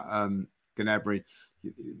about Gnabry.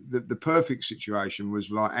 The perfect situation was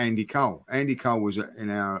like Andy Cole. Andy Cole was in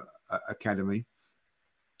our academy,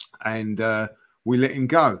 and we let him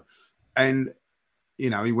go. And you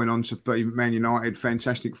know, he went on to be Man United,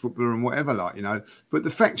 fantastic footballer and whatever, like, you know. But the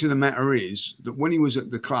fact of the matter is that when he was at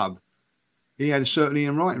the club, he had a certain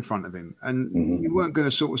Ian Wright in front of him, and you weren't going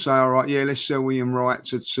to sort of say, all right, yeah, let's sell Ian Wright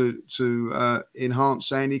to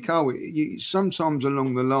enhance Andy Cole. Sometimes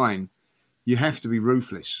along the line, you have to be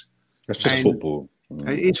ruthless. That's just football.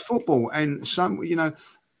 It's football, and some, you know,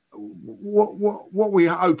 what we're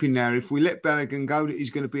hoping now, if we let Balogun go, that he's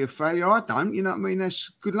going to be a failure. I don't, you know what I mean? That's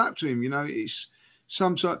good luck to him. You know, it's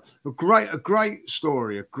some sort a great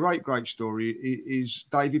story. A great story is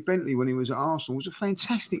David Bentley when he was at Arsenal. Was a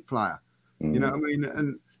fantastic player. You know what I mean?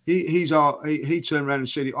 And he turned around and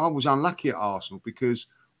said, I was unlucky at Arsenal because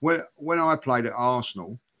when I played at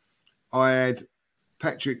Arsenal, I had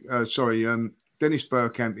Dennis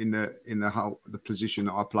Bergkamp in the position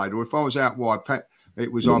that I played, or if I was out wide,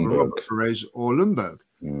 it was either Robert Perez or Lundberg.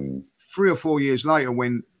 3 or 4 years later,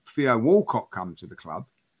 when Theo Walcott came to the club,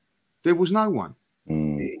 there was no one.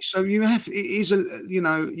 So this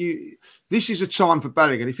is a time for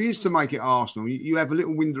Balogun. If he is to make it Arsenal, you have a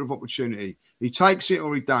little window of opportunity. He takes it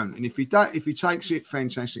or he don't, and if he takes it,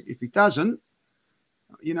 fantastic. If he doesn't,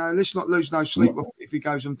 you know, let's not lose no sleep if he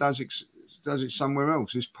goes and does it somewhere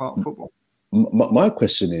else. It's part of football. My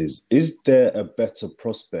question is there a better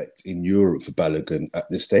prospect in Europe for Balogun at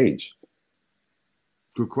this stage?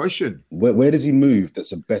 Good question. Where does he move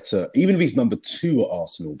that's a better, even if he's number 2 at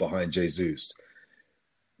Arsenal behind Jesus?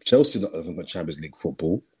 Chelsea haven't got Champions League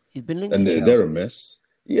football. He's been linked, and they're a mess.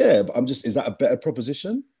 Yeah, but is that a better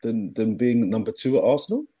proposition than being number 2 at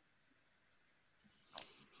Arsenal?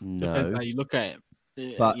 No. Depends how you look at it.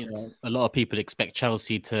 But you know, a lot of people expect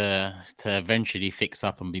Chelsea to eventually fix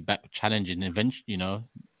up and be back challenging. Eventually, you know,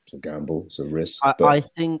 it's a gamble, it's a risk. I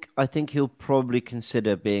think he'll probably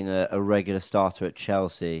consider being a regular starter at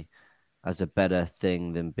Chelsea as a better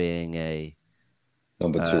thing than being a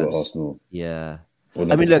number 2 at Arsenal. Yeah.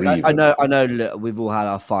 I mean, look, I know. Look, we've all had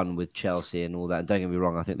our fun with Chelsea and all that. And don't get me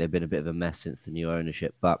wrong, I think they've been a bit of a mess since the new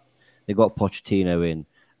ownership. But they got Pochettino in,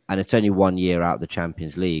 and it's only 1 year out of the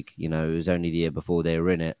Champions League. You know, it was only the year before they were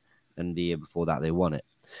in it, and the year before that they won it.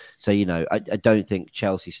 So, you know, I don't think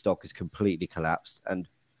Chelsea's stock has completely collapsed. And,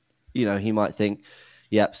 you know, he might think,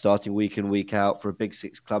 yep, starting week in, week out for a Big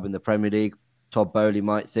Six club in the Premier League. Todd Bowley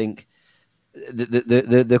might think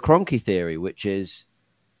the Kroenke theory, which is,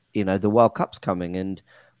 you know, the World Cup's coming and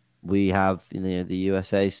we have, you know, the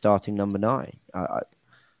USA starting number 9. I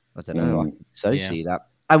don't know. I can see that.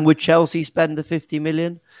 And would Chelsea spend the 50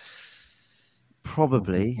 million?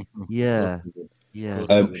 Probably, yeah.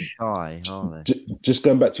 Shy, aren't they? Just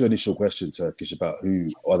going back to your initial question, Turkish, about who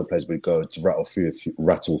other players would go to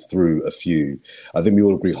rattle through a few. I think we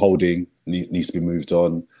all agree Holding needs to be moved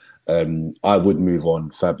on. I would move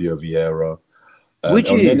on Fabio Vieira. Would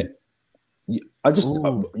you? Then, I just,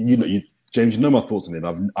 James, you know my thoughts on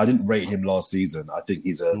him. I didn't rate him last season. I think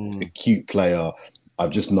he's a cute player.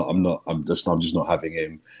 I'm just not having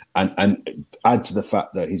him. And add to the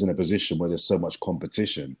fact that he's in a position where there's so much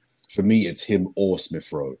competition. For me, it's him or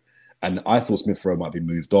Smith Rowe. And I thought Smith Rowe might be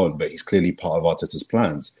moved on, but he's clearly part of Arteta's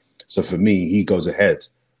plans. So for me, he goes ahead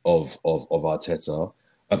of Arteta,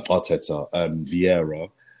 Vieira.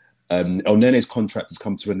 Elnene's contract has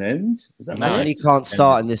come to an end. Is that right? He can't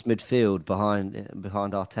start in this midfield behind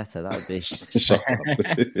Arteta. That would be shut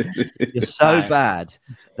up. You're so bad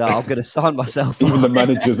that I'm going to sign myself. Even the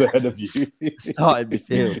manager's ahead of you. Start in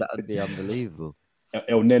midfield. That would be unbelievable.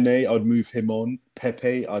 Elneny, I'd move him on.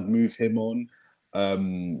 Pepe, I'd move him on.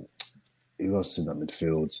 Who else in that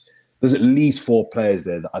midfield? There's at least 4 players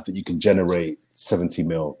there that I think you can generate 70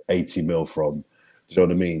 mil, 80 mil from. Do you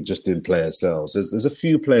know what I mean? Just in player sales. There's a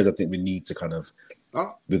few players I think we need to kind of.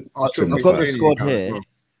 I've got the squad here.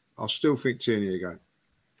 I'll still think Tierney again.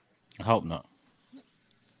 I hope not.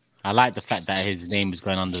 I like the fact that his name is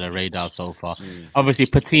going under the radar so far. Obviously,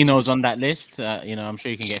 Patino's on that list. I'm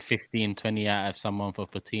sure you can get 15, 20 out of someone for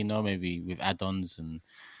Patino, maybe with add-ons and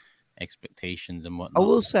expectations and whatnot. I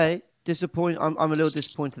will say, I'm a little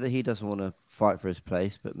disappointed that he doesn't want to fight for his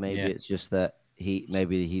place, but maybe it's just that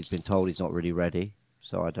he's been told he's not really ready.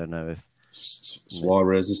 So I don't know if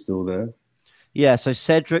Suarez is still there. Yeah, so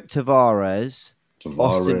Cedric Tavares,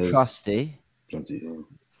 Austin Trusty. Bloody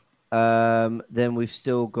hell. Then we've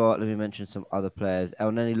still got, let me mention some other players.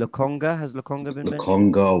 Elneny Lokonga. Has Lokonga been mentioned?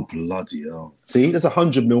 Lokonga, oh, bloody hell. See, there's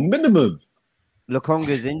 100 mil minimum.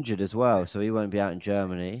 Lokonga's injured as well, so he won't be out in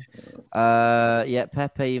Germany.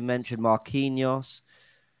 Pepe, you mentioned Marquinhos.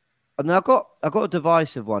 And then I've got a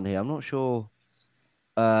divisive one here. I'm not sure.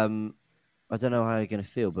 I don't know how you're going to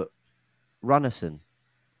feel, but Runnison.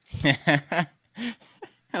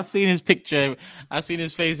 I've seen his picture. I've seen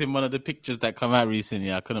his face in one of the pictures that come out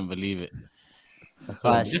recently. I couldn't believe it.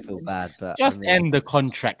 I actually feel bad. But end the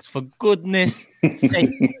contract, for goodness sake.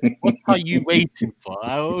 What are you waiting for?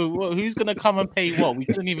 Who's going to come and pay what? We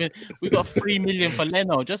got 3 million for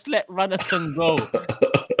Leno. Just let Runnison go.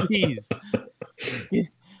 Please.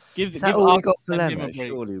 Give all we got for Leno?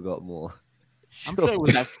 Surely we got more. I'm sure it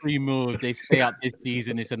was like 3 mil. If they stay up this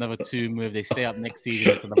season, it's another 2 mil. If they stay up next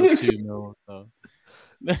season, it's another 2 mil. So.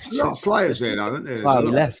 There's a lot of players there, though, isn't there? We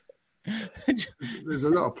left. There's a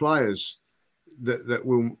lot of players that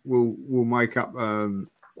will make up.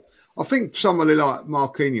 I think somebody like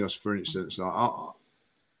Marquinhos, for instance, like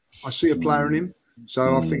I see a player in him.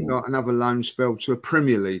 So I think like another loan spell to a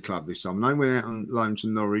Premier League club this time. They went out on loan to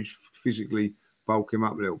Norwich, physically bulk him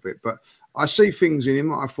up a little bit, but I see things in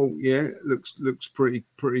him. I thought, looks pretty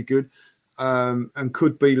good, and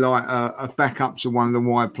could be like a backup to one of the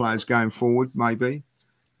wide players going forward, maybe.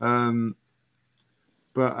 Who,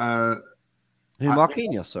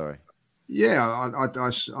 Marquinhos? Sorry. Yeah, I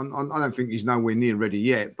don't think he's nowhere near ready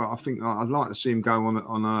yet, but I think I'd like to see him go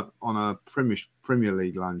on a Premier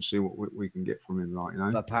League loan, see what we can get from him. Like,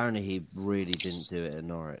 But apparently he really didn't do it at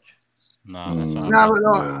Norwich. No, that's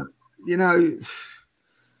right. No,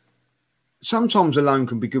 sometimes a loan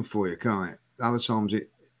can be good for you, can't it? Other times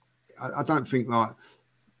I don't think like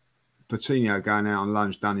Patino going out on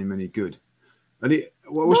loan's done him any good. And I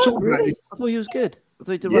thought he was good.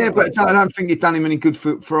 But I don't think it done him any good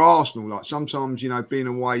for Arsenal. Like sometimes, being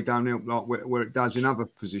away don't help like where it does in other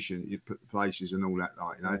places and all that.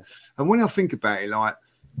 Like, And when I think about it, like,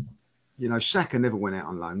 Saka never went out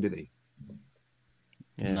on loan, did he?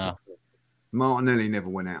 Yeah. No. Martinelli never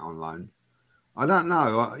went out on loan. I don't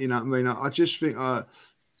know. I just think,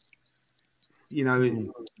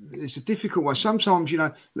 it's a difficult one. Sometimes,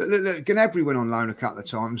 look, Gnabry went on loan a couple of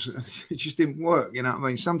times. It just didn't work.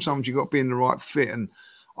 Sometimes you've got to be in the right fit. And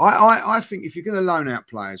I think if you're going to loan out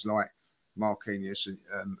players like Marquinhos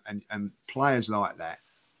and players like that,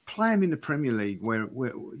 play them in the Premier League where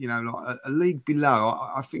like a league below.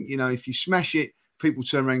 I think, if you smash it, people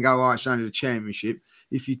turn around and go, it's only the Championship.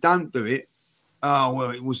 If you don't do it,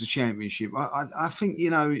 it was the Championship. I think,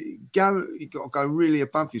 you've got to go really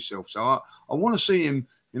above yourself. So I want to see him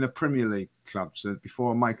in a Premier League club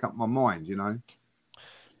before I make up my mind,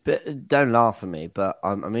 But don't laugh at me, but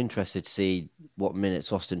I'm interested to see what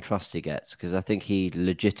minutes Austin Trusty gets, because I think he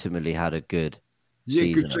legitimately had a good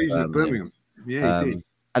season. Good season at Birmingham. Yeah, he did.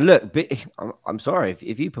 And look, I'm sorry,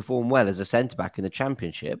 if you perform well as a centre-back in the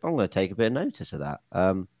Championship, I'm going to take a bit of notice of that.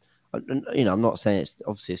 I'm not saying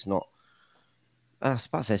it's not. I was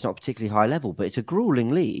about to say it's not particularly high level, but it's a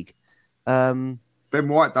grueling league. Ben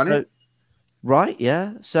White done it. Right,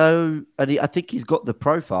 yeah. So, I think he's got the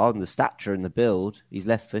profile and the stature and the build. He's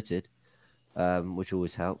left-footed, which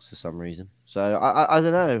always helps for some reason. So, I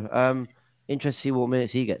don't know. Interested to see what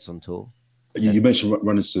minutes he gets on tour. You mentioned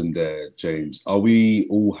Runnison there, James. Are we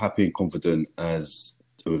all happy and confident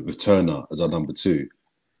with Turner as our number 2?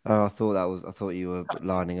 Oh, I thought you were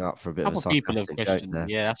lining up for a bit of a sarcastic joke there.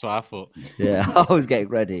 Yeah, that's what I thought. Yeah, I was getting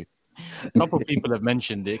ready. A couple of people have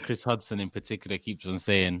mentioned it. Chris Hudson in particular keeps on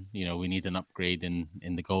saying, we need an upgrade in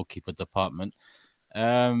the goalkeeper department.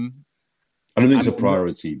 I don't think it's a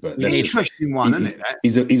priority, but it's an interesting one, isn't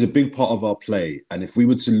it? He's a big part of our play. And if we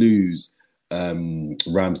were to lose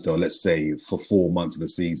Ramsdale, let's say, for 4 months of the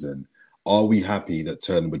season, are we happy that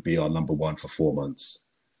Turner would be our number 1 for 4 months?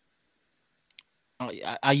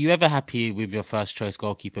 Are you ever happy with your first choice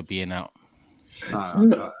goalkeeper being out?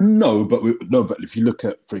 No, but if you look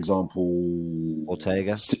at, for example,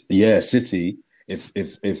 Ortega, City. If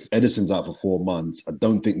Ederson's out for 4 months, I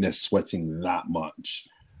don't think they're sweating that much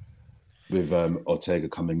with Ortega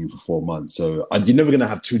coming in for 4 months. So you're never going to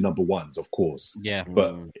have 2 number 1s, of course. Yeah.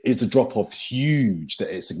 But is the drop off huge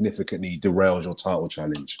that it significantly derails your title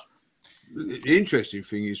challenge? The interesting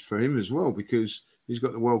thing is for him as well, because he's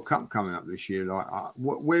got the World Cup coming up this year. Like,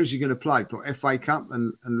 where is he going to play? FA Cup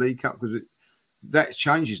and League Cup? Because that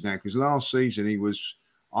changes now. Because last season he was,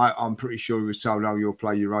 I'm pretty sure he was told, "Oh, you'll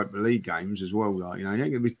play Europa League games as well." Like, he ain't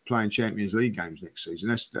going to be playing Champions League games next season.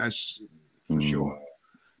 That's for sure.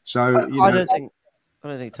 So I don't think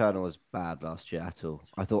Turner was bad last year at all.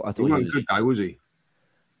 I thought he was good though, was he?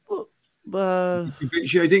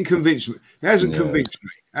 He didn't convince me. He hasn't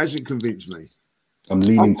convinced me. I'm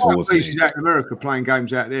leaning towards him. He's out in America playing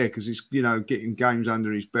games out there because he's getting games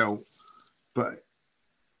under his belt. But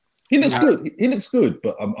he looks good. He looks good.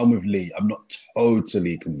 But I'm with Lee. I'm not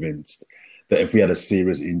totally convinced that if we had a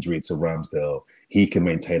serious injury to Ramsdale, he can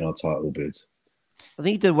maintain our title bid. I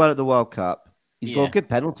think he did well at the World Cup. He's got a good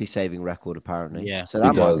penalty saving record, apparently. Yeah. So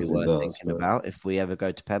that might be worth thinking about if we ever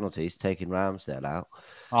go to penalties, taking Ramsdale out.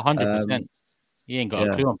 100%. He ain't got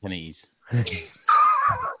a clue on penalties.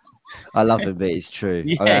 I love him, but it's true.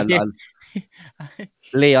 Yeah,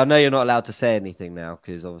 Lee, I know you're not allowed to say anything now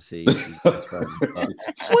because obviously he's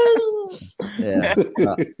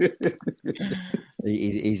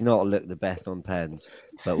not looked the best on pens,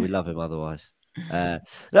 but we love him otherwise. I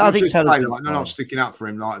think they're not sticking up for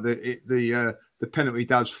him. Like the penalty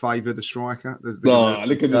does favour the striker.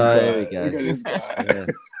 Look at this guy.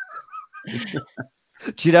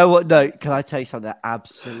 Do you know what? No, can I tell you something that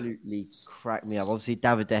absolutely cracked me up? Obviously,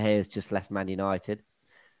 David De Gea has just left Man United,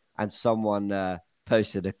 and someone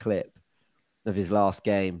posted a clip of his last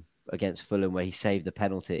game against Fulham where he saved the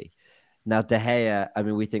penalty. Now, De Gea, I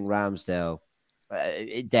mean, we think Ramsdale,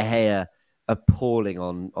 De Gea appalling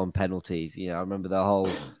on penalties. I remember the whole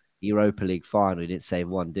Europa League final. He didn't save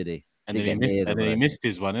one, did he? And then he missed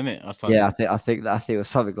his one, innit? Yeah, I think it was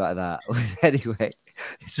something like that. Anyway,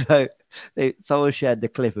 so someone shared the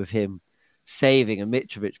clip of him saving a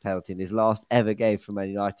Mitrovic penalty in his last ever game for Man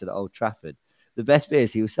United at Old Trafford. The best bit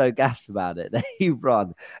is he was so gassed about it that he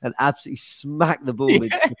ran and absolutely smacked the ball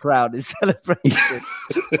into the crowd in celebration.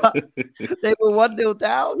 They were 1-0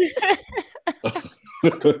 down.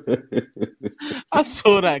 I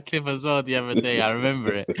saw that clip as well the other day. I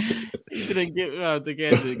remember it. He didn't give a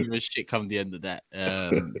shit come the end of that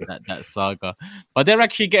saga. But they're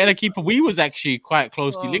actually getting a keeper. We was actually quite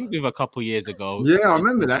closely linked with a couple years ago. Yeah, I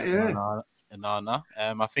remember that. Yeah, Nana.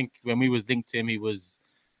 I think when we was linked to him, he was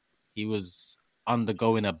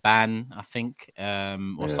undergoing a ban, I think,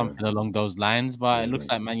 or something along those lines. But it looks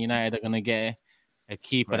like Man United are going to get a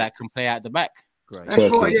keeper that can play at the back. Great. That's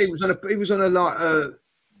right. Yeah, he was on a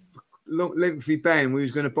lengthy ban. We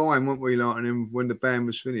was going to buy him, weren't we? And then when the ban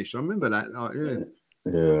was finished, I remember that.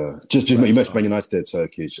 Yeah. Just you mentioned Man United there,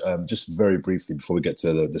 Turkish. Just very briefly before we get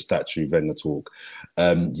to the statutory Wenger talk,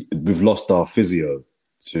 we've lost our physio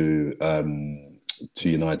to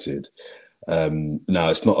United. Now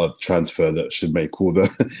it's not a transfer that should make all the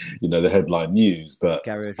the headline news, but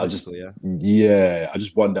I just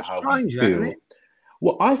wonder how we feel.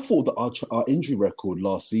 Well, I thought that our injury record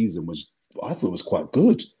last season was quite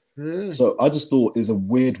good. Yeah. So I just thought it's a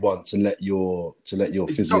weird one to let your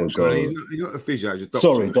physio go. He's not a physio. He's a doctor.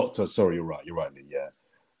 Sorry, doctor. Sorry, you're right. Yeah.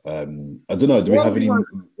 I don't know. Do we have any?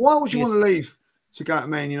 Why would you want to leave to go to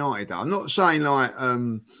Man United? Though? I'm not saying like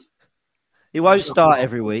he won't start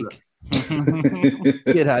every week. It's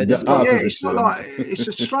not like it's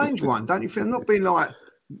a strange one, don't you feel? I'm not being like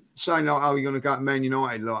saying like, oh, you're going to go to Man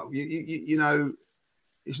United, like you know.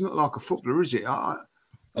 It's not like a footballer, is it?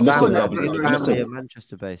 Unless they're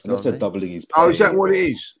Manchester based. Unless they're doubling his pay. Oh, is that what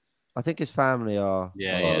it is? I think his family are.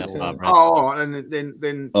 Yeah. Okay. And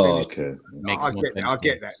then okay. I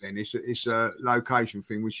get that. Then it's a location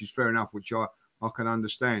thing, which is fair enough, which I can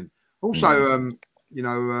understand. Also, we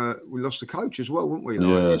lost the coach as well, wouldn't we?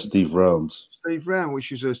 Steve Round,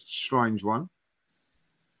 which is a strange one.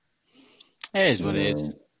 It is what it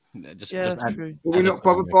is. True. Were we not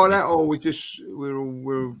bothered by that, or we're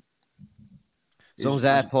as long as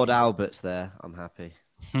AirPod Albert's there, I'm happy.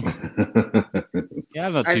 Yeah,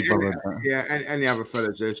 I'm not too bothered. And the other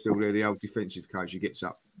fellas are still there. The old defensive coach, he gets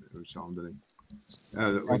up every time, doesn't he?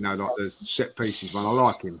 We know, like the set pieces one. I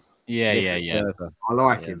like him. Yeah. I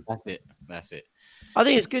like him. That's it. I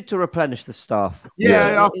think it's good to replenish the staff.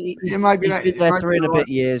 Maybe he's been there 3 and a bit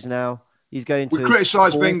years now. He's going to. We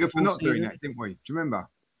criticised Wenger for not doing that, didn't we? Do you remember?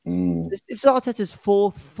 This is Arteta's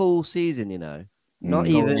 4th full season. Not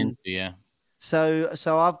even. So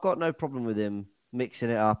I've got no problem with him mixing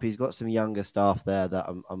it up. He's got some younger staff there that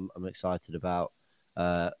I'm excited about.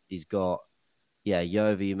 He's got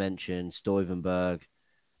Jove, you mentioned Stuyvenberg.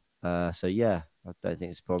 I don't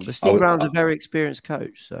think it's a problem. But Steve Brown's a very experienced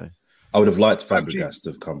coach. So I would have liked Fabregas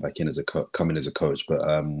to have come back in as a coach,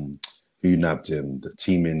 but who nabbed him? The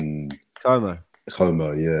team in Como,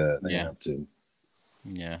 they nabbed him.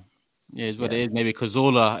 Yeah, it's what it is. Maybe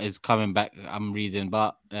Cazorla is coming back. I'm reading,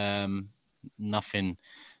 but nothing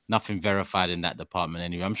verified in that department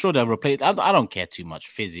anyway. I'm sure they'll replace. I don't care too much.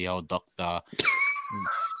 Physio, doctor.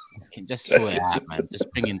 Just sort it out, man.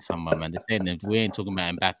 Just bring in someone, man. We ain't talking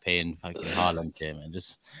about Mbappe and fucking Haaland here, man.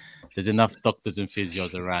 There's enough doctors and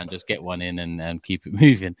physios around. Just get one in and keep it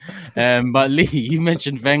moving. But Lee, you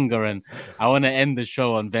mentioned Wenger, and I want to end the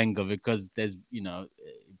show on Wenger because there's,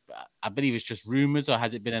 I believe it's just rumors, or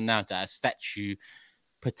has it been announced that a statue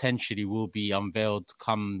potentially will be unveiled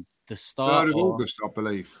come the start 3rd of August, I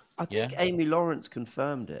believe. I think Amy Lawrence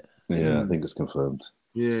confirmed it. Yeah, I think it's confirmed.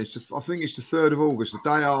 Yeah, I think it's the 3rd of August, the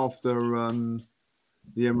day after the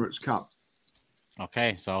Emirates Cup.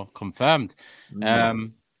 Okay, so confirmed.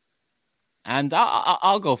 And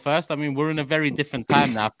I'll go first. I mean, we're in a very different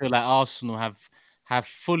time now. I feel like Arsenal have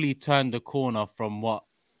fully turned the corner from what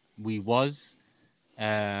we was.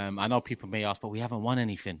 I know people may ask, but we haven't won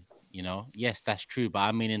anything. Yes, that's true. But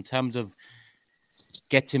I mean, in terms of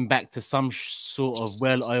getting back to some sort of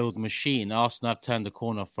well-oiled machine, Arsenal have turned the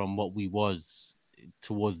corner from what we was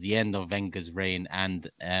towards the end of Wenger's reign and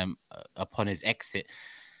upon his exit.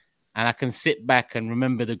 And I can sit back and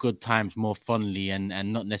remember the good times more fondly and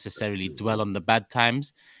not necessarily dwell on the bad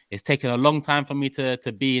times. It's taken a long time for me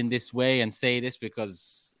to be in this way and say this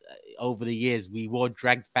because over the years we were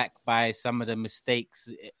dragged back by some of the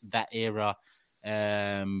mistakes that era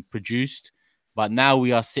produced. But now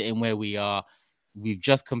we are sitting where we are. We've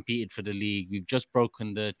just competed for the league. We've just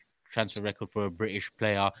broken the transfer record for a British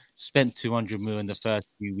player, spent 200 million the first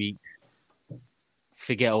few weeks.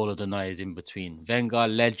 Forget all of the noise in between. Wenger,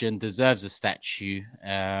 legend, deserves a statue.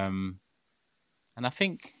 And I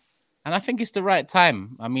think it's the right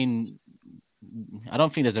time. I mean, I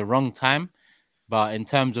don't think there's a wrong time, but in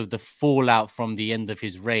terms of the fallout from the end of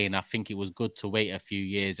his reign, I think it was good to wait a few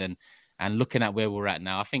years and looking at where we're at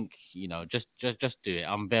now, I think, just do it,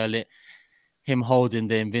 unveil it. Him holding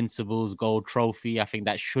the Invincibles gold trophy, I think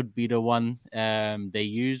that should be the one they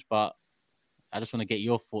use. But I just want to get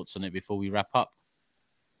your thoughts on it before we wrap up.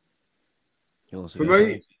 For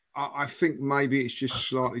me, I think maybe it's just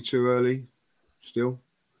slightly too early still.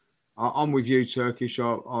 I'm with you, Turkish.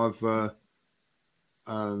 I've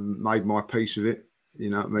made my peace with it.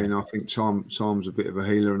 You know what I mean? I think time's a bit of a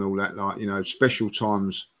healer and all that. Like, special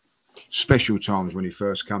times when he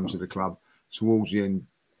first come to the club. Towards the end,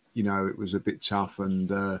 it was a bit tough,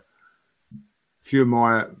 and a few of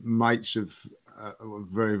my mates were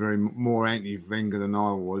very, very more anti-Wenger than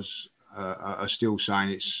I was, are still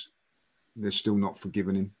saying they're still not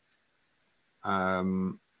forgiving him.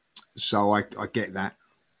 So I get that.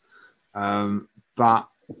 But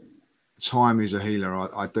time is a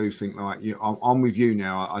healer. I do think, I'm with you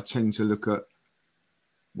now. I tend to look at,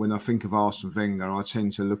 when I think of Arsene Wenger, I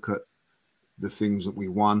tend to look at the things that we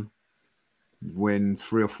won. When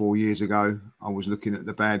 3 or 4 years ago, I was looking at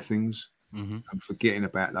the bad things and forgetting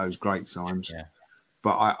about those great times. Yeah.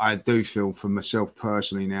 But I do feel for myself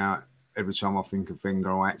personally now, every time I think of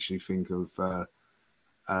Wenger, I actually think of the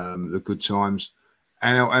good times.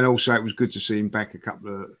 And also it was good to see him back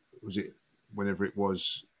whenever it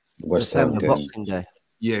was? West Ham Boxing Day.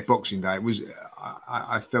 Yeah, Boxing Day. It was.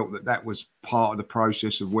 I felt that was part of the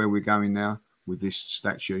process of where we're going now with this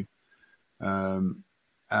statue. So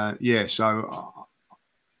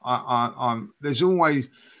there's always,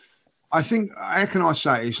 I think, how can I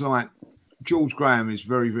say it? It's like George Graham is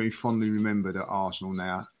very, very fondly remembered at Arsenal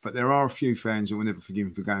now, but there are a few fans who will never forgive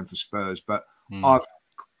him for going for Spurs. But I've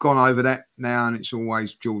gone over that now, and it's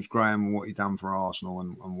always George Graham and what he done for Arsenal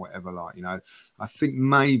and whatever. Like, you know, I think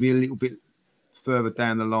maybe a little bit further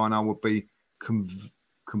down the line, I would be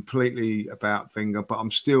completely about Wenger, but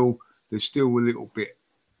there's still a little bit.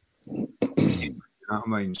 You know what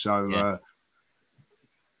I mean? So,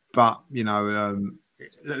 but you know,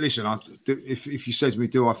 listen. If you said to me,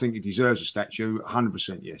 "Do I think he deserves a statue?"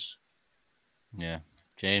 100% yes. Yeah,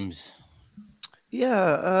 James.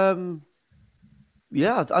 Yeah,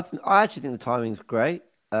 I actually think the timing's great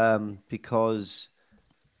because,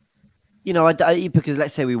 you know, because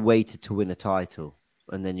let's say we waited to win a title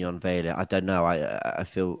and then you unveil it. I don't know. I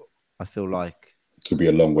feel like it could be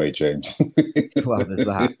a long way, James. Well,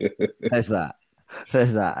 there's that.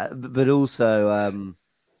 But also,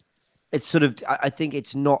 it's sort of. I think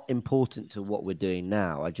it's not important to what we're doing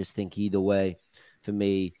now. I just think either way, for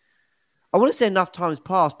me, I want to say enough time has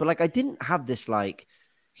passed, but like I didn't have this like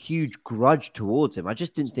huge grudge towards him. I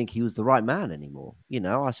just didn't think he was the right man anymore. You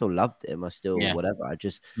know, I still loved him. I still whatever. I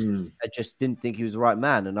just didn't think he was the right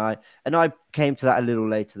man, and I came to that a little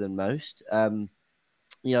later than most.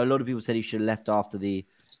 You know, a lot of people said he should have left after the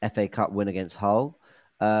FA Cup win against Hull.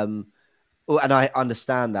 And I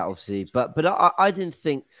understand that, obviously. But I didn't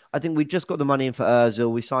think... I think we just got the money in for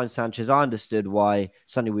Ozil. We signed Sanchez. I understood why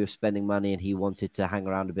suddenly we were spending money and he wanted to hang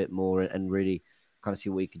around a bit more and really kind of see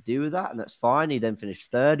what he could do with that. And that's fine. He then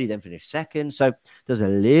finished third. He then finished second. So there's a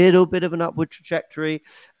little bit of an upward trajectory.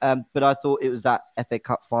 But I thought it was that FA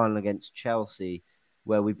Cup final against Chelsea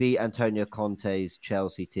where we beat Antonio Conte's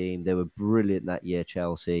Chelsea team. They were brilliant that year,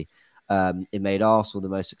 Chelsea. It made Arsenal the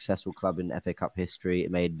most successful club in FA Cup history.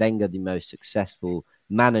 It made Wenger the most successful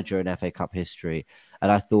manager in FA Cup history.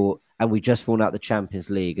 And I thought, and we just fallen out the Champions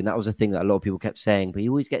League. And that was a thing that a lot of people kept saying, but he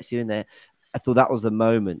always gets you in there. I thought that was the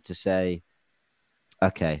moment to say,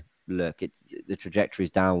 okay, look, the trajectory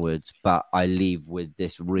is downwards, but I leave with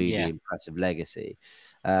this really impressive legacy.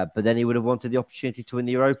 But then he would have wanted the opportunity to win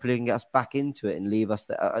the Europa League and get us back into it and leave us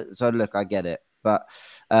there. So look, I get it. But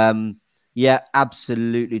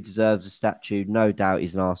absolutely deserves a statue. No doubt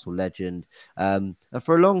he's an Arsenal legend. And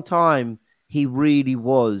for a long time, he really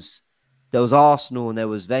was. There was Arsenal and there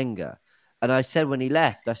was Wenger. And I said when he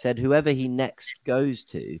left, I said, whoever he next goes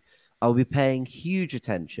to, I'll be paying huge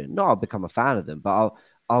attention. Not I'll become a fan of them, but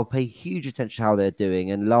I'll pay huge attention to how they're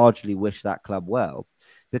doing and largely wish that club well.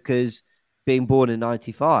 Because being born in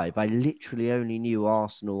 95, I literally only knew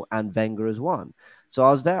Arsenal and Wenger as one. So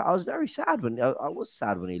I was very sad when I was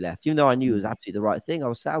sad when he left, even though I knew it was absolutely the right thing. I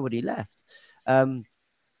was sad when he left.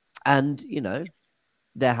 And, you know,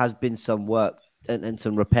 there has been some work and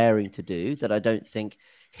some repairing to do that I don't think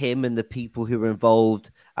him and the people who were involved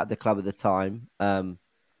at the club at the time, I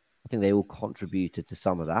think they all contributed to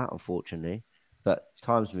some of that, unfortunately. But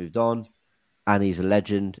time's moved on and he's a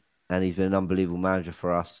legend and he's been an unbelievable manager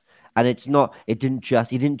for us. And he didn't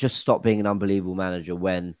just stop being an unbelievable manager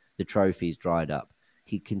when the trophies dried up.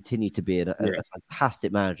 He continued to be a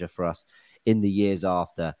fantastic manager for us in the years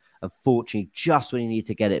after. Unfortunately, just when he needed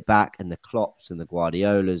to get it back and the Klopps and the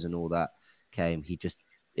Guardiolas and all that came,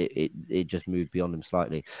 it just moved beyond him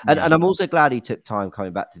slightly. And I'm also glad he took time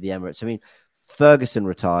coming back to the Emirates. I mean, Ferguson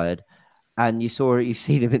retired and you've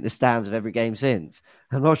seen him in the stands of every game since.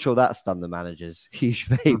 I'm not sure that's done the managers huge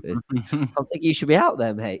favours. I think you should be out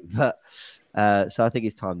there, mate. But so I think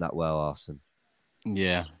it's timed that well, Arsene.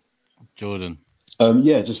 Yeah. Jordan.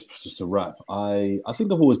 Just to wrap. I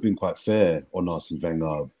think I've always been quite fair on Arsene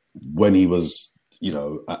Wenger when he was, you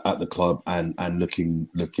know, at the club and looking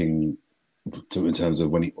to in terms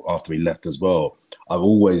of after he left as well. I've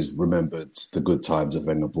always remembered the good times that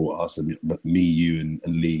Wenger brought us, and me, you, and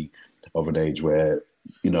Lee of an age where,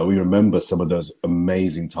 you know, we remember some of those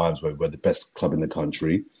amazing times where we're the best club in the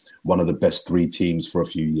country, one of the best 3 teams for a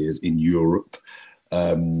few years in Europe.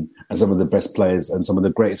 And some of the best players and some of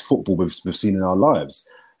the greatest football we've seen in our lives.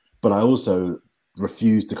 But I also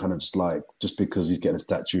refuse to kind of just because he's getting a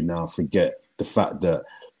statue now, forget the fact that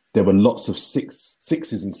there were lots of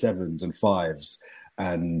sixes and sevens and fives.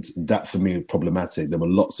 And that for me is problematic. There were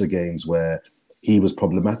lots of games where he was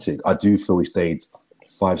problematic. I do feel he stayed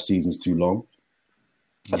 5 seasons too long.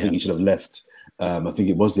 I think he should have left. I think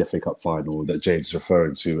it was the FA Cup final that James is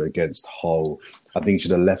referring to against Hull. I think he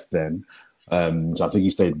should have left then. So I think he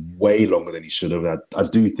stayed way longer than he should have. I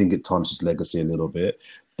do think it tarnishes his legacy a little bit.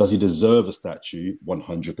 Does he deserve a statue?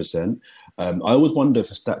 100%. I always wonder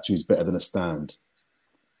if a statue is better than a stand.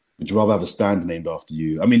 Would you rather have a stand named after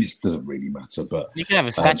you? I mean, it doesn't really matter, but you can have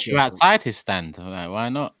a statue outside his stand. Like, why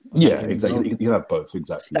not? Yeah, exactly. You can have both,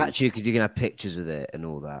 exactly. Statue, because you can have pictures with it and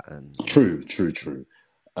all that. And True.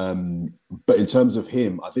 But in terms of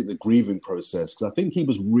him, I think the grieving process, because I think he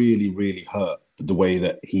was really, really hurt the way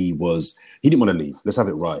that he didn't want to leave. Let's have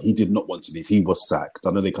it right. He did not want to leave. He was sacked.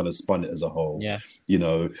 I know they kind of spun it as a whole,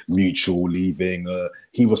 mutual leaving.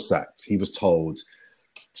 He was sacked. He was told,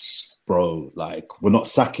 bro, like, we're not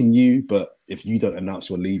sacking you, but if you don't announce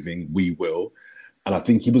you're leaving, we will. And I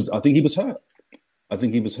think he was hurt. And I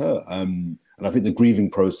think the grieving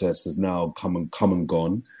process has now come and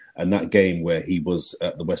gone. And that game where he was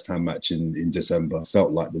at the West Ham match in December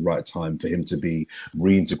felt like the right time for him to be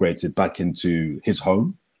reintegrated back into his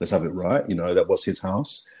home. Let's have it right. That was his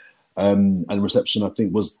house. And the reception, I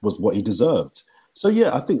think, was what he deserved. So,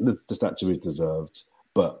 yeah, I think the statue is deserved.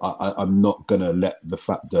 But I'm not going to let the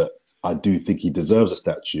fact that I do think he deserves a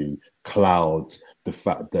statue cloud the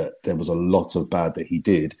fact that there was a lot of bad that he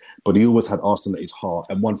did. But he always had Arsenal at his heart.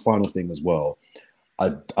 And one final thing as well.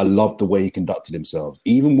 I loved the way he conducted himself.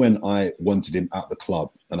 Even when I wanted him at the club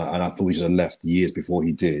and I thought he should have left years before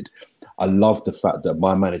he did, I loved the fact that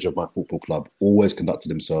my manager of my football club always conducted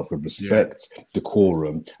himself with respect,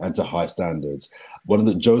 decorum, and to high standards.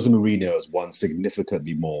 Jose Mourinho has won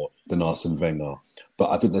significantly more than Arsene Wenger. But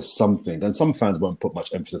I think there's something, and some fans won't put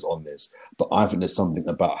much emphasis on this, but I think there's something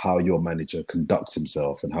about how your manager conducts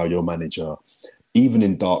himself and how your manager, even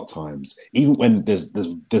in dark times, even when there's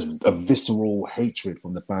a visceral hatred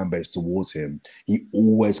from the fan base towards him, he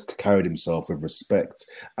always carried himself with respect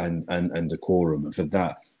and decorum. And for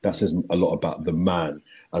that says a lot about the man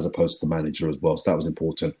as opposed to the manager as well. So that was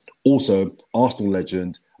important. Also, Arsenal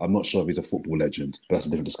legend. I'm not sure if he's a football legend, but that's a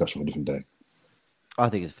different discussion for a different day. I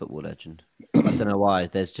think he's a football legend. I don't know why.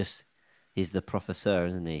 He's the professor,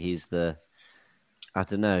 isn't he? I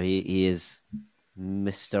don't know. He is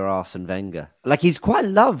Mr. Arsene Wenger. Like, he's quite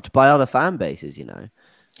loved by other fan bases, He's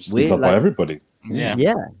loved by everybody. Yeah.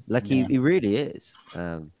 He really is.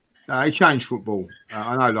 He changed football.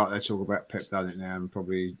 I know, like, they talk about Pep done it now, and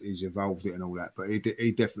probably he's evolved it and all that, but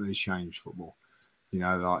he definitely changed football.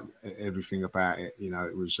 Like everything about it.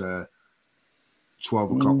 It was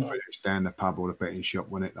 12 o'clock finish down the pub or the betting shop,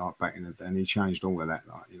 wasn't it? Like back in the day, and he changed all of that.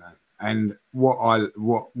 And what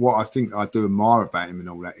I think I do admire about him and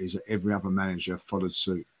all that is that every other manager followed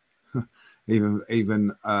suit.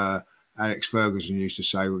 even Alex Ferguson used to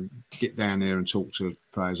say, well, get down there and talk to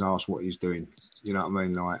players, ask what he's doing. You know what I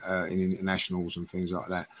mean? Like in internationals and things like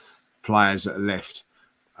that. Players that are left,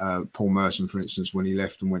 Paul Merson, for instance, when he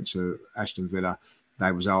left and went to Aston Villa,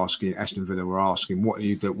 Aston Villa were asking, what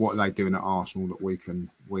are they doing at Arsenal that we can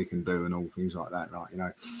do, and all things like that.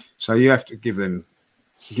 So you have to give him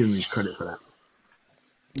his credit for that.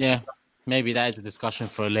 Yeah, maybe that is a discussion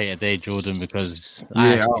for a later day, Jordan, because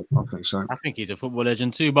I think so. I think he's a football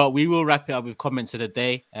legend too. But we will wrap it up with comments of the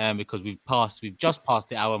day, because we've just passed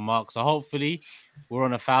the hour mark. So hopefully we're on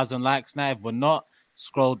 1,000 likes now. If we're not,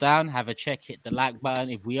 scroll down, have a check, hit the like button.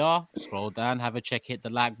 If we are, scroll down, have a check, hit the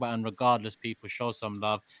like button. Regardless, people, show some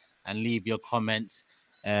love and leave your comments,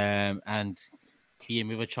 and be in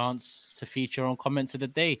with a chance to feature on comments of the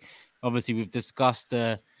day. Obviously, we've discussed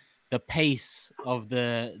the pace of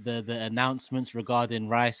the announcements regarding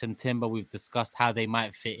Rice and Timber. We've discussed how they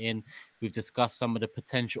might fit in. We've discussed some of the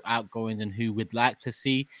potential outgoings and who we'd like to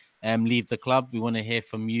see leave the club. We want to hear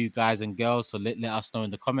from you guys and girls, so let us know in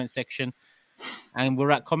the comment section. And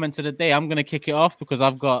we're at comments of the day. I'm going to kick it off because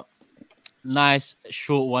I've got a nice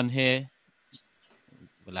short one here.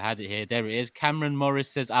 Well, I had it here. There it is. Cameron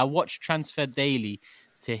Morris says, I watch Transfer Daily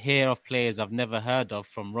to hear of players I've never heard of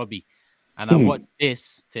from Robbie. And I watch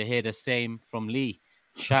this to hear the same from Lee.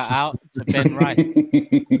 Shout out to Ben Rice.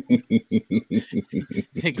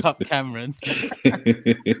 Pick up Cameron.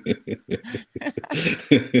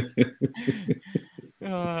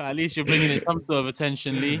 At least you're bringing it some sort of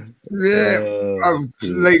attention, Lee. Yeah,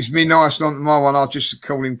 leaves me nice on my one. I'll just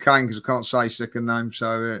call him Kane because I can't say second name.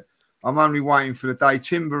 So I'm only waiting for the day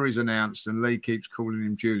Timber is announced and Lee keeps calling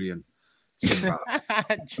him Julian Timber,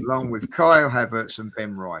 along with Kyle Havertz and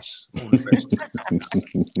Ben Rice. All the best.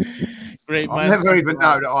 Great. I never even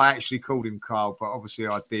know that I actually called him Kyle, but obviously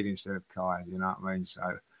I did instead of Kyle. You know what I mean? So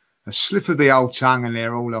a slip of the old tongue and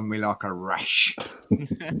they're all on me like a rash.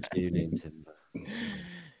 Julian Timber.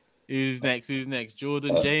 Who's next?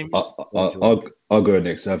 Jordan, James? I'll go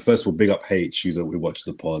next. First of all, big up H, who watched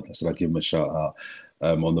the pod. So I give him a shout out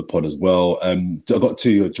on the pod as well. I got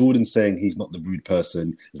two. Jordan saying he's not the rude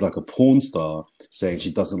person. He's like a porn star saying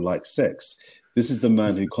she doesn't like sex. This is the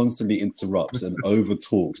man who constantly interrupts and over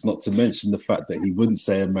talks, not to mention the fact that he wouldn't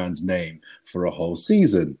say a man's name for a whole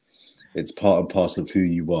season. It's part and parcel of who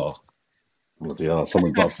you are. Well, yeah,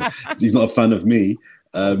 he's not a fan of me.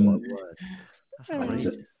 And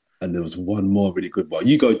there was one more really good one.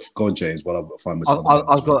 You go on, James, while I find myself.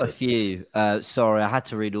 I've got a few. Sorry, I had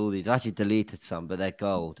to read all these. I actually deleted some, but they're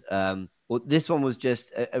gold. Well, this one was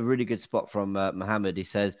just a really good spot from Mohammed. He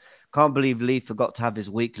says, "Can't believe Lee forgot to have his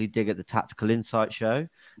weekly dig at the Tactical Insight show,"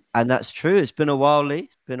 and that's true. It's been a while, Lee.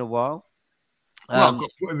 It's been a while. Well, I got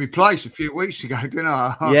put in my place a few weeks ago, didn't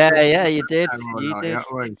I? Yeah, you did.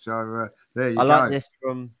 So there you go. I like this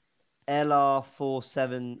from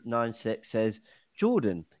LR4796 says,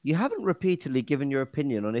 "Jordan, you haven't repeatedly given your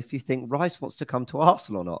opinion on if you think Rice wants to come to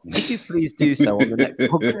Arsenal or not. Could you please do so on the next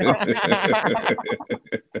podcast?"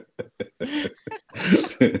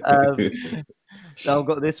 Now I've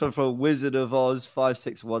got this one from Wizard of Oz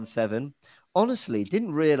 5617. "Honestly,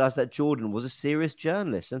 didn't realize that Jordan was a serious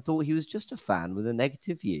journalist and thought he was just a fan with a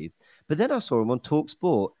negative view. But then I saw him on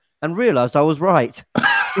TalkSport and realized I was right."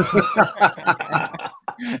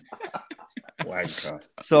 Wanker.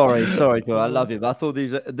 Sorry, Joe. I love him. I thought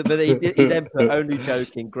these, but he then put "only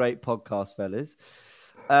joking." Great podcast, fellas.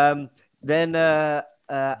 Then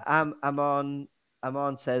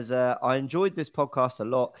Aman says, "I enjoyed this podcast a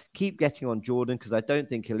lot. Keep getting on Jordan because I don't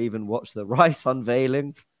think he'll even watch the Rice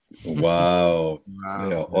unveiling." Wow.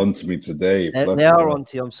 They are on to me today. They are on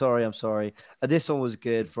to you. I'm sorry. This one was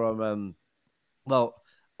good from,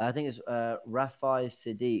 I think it's Rafai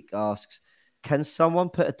Siddiq asks, "Can someone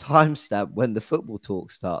put a timestamp when the football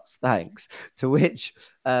talk starts? Thanks." To which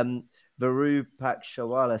Varu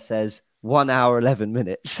Pakshawala says, 1 hour, 11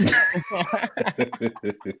 minutes.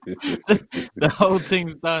 The whole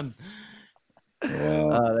thing's done. Wow.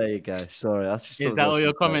 Oh, there you go. Sorry. Is that all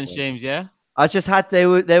your comments, James? Yeah? I just had they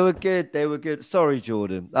were good. They were good. Sorry,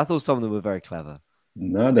 Jordan. I thought some of them were very clever.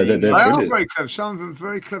 No, they're they are brilliant. very clever. Some of them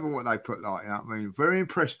very clever what they put like that. I mean, very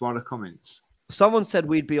impressed by the comments. Someone said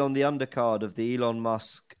we'd be on the undercard of the Elon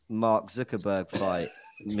Musk Mark Zuckerberg fight.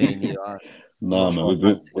 Me and you are. No, man, we'd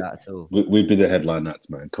be the headline acts,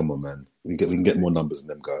 man. Come on, man. We can get more numbers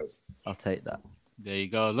than them guys. I'll take that. There you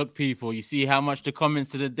go. Look, people, you see how much the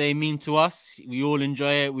comments of the day mean to us. We all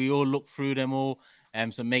enjoy it. We all look through them all.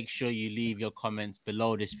 So make sure you leave your comments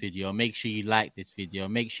below this video. Make sure you like this video.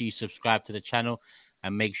 Make sure you subscribe to the channel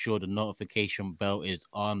and make sure the notification bell is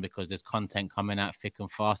on because there's content coming out thick and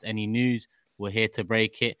fast. Any news, we're here to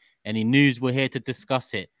break it. Any news, we're here to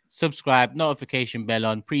discuss it. Subscribe, notification bell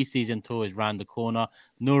on. Pre-season tour is round the corner.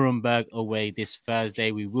 Nuremberg away this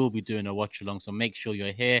Thursday. We will be doing a watch along, so make sure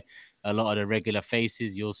you're here. A lot of the regular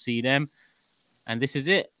faces, you'll see them. And this is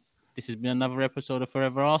it. This has been another episode of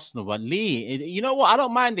Forever Arsenal. But Lee, you know what? I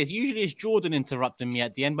don't mind this. Usually it's Jordan interrupting me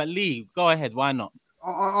at the end. But Lee, go ahead. Why not?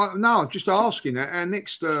 No, just asking. Our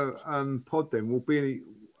next pod then will be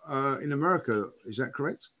in America. Is that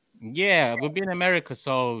correct? Yeah, we'll be in America.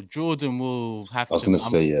 So Jordan will have to... I was going to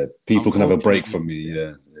say, yeah. People can have a break from me,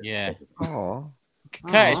 yeah. Yeah. Oh.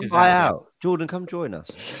 Curtis is out. Jordan, come join us.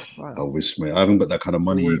 Right. I wish, mate. I haven't got that kind of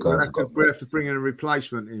money you guys have got. We have to bring in a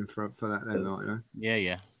replacement in for that then, right?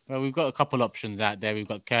 Yeah. Well, we've got a couple options out there. We've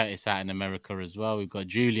got Curtis out in America as well. We've got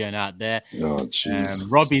Julian out there. Oh,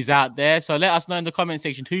 jeez. Robbie's out there. So let us know in the comment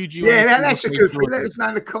section who do you want. Yeah, that's a good thing. Let us know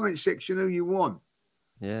in the comment section who you want.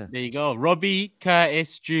 Yeah. There you go. Robbie,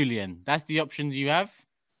 Curtis, Julian. That's the options you have.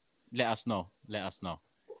 Let us know.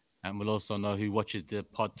 And we'll also know who watches the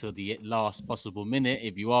pod till the last possible minute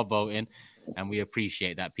if you are voting. And we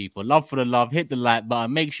appreciate that, people. Love for the love. Hit the like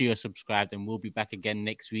button. Make sure you're subscribed. And we'll be back again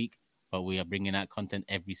next week. But we are bringing out content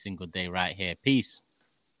every single day right here. Peace.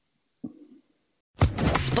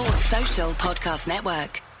 Sports Social Podcast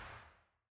Network.